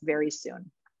BIS very soon.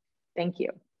 Thank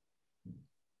you.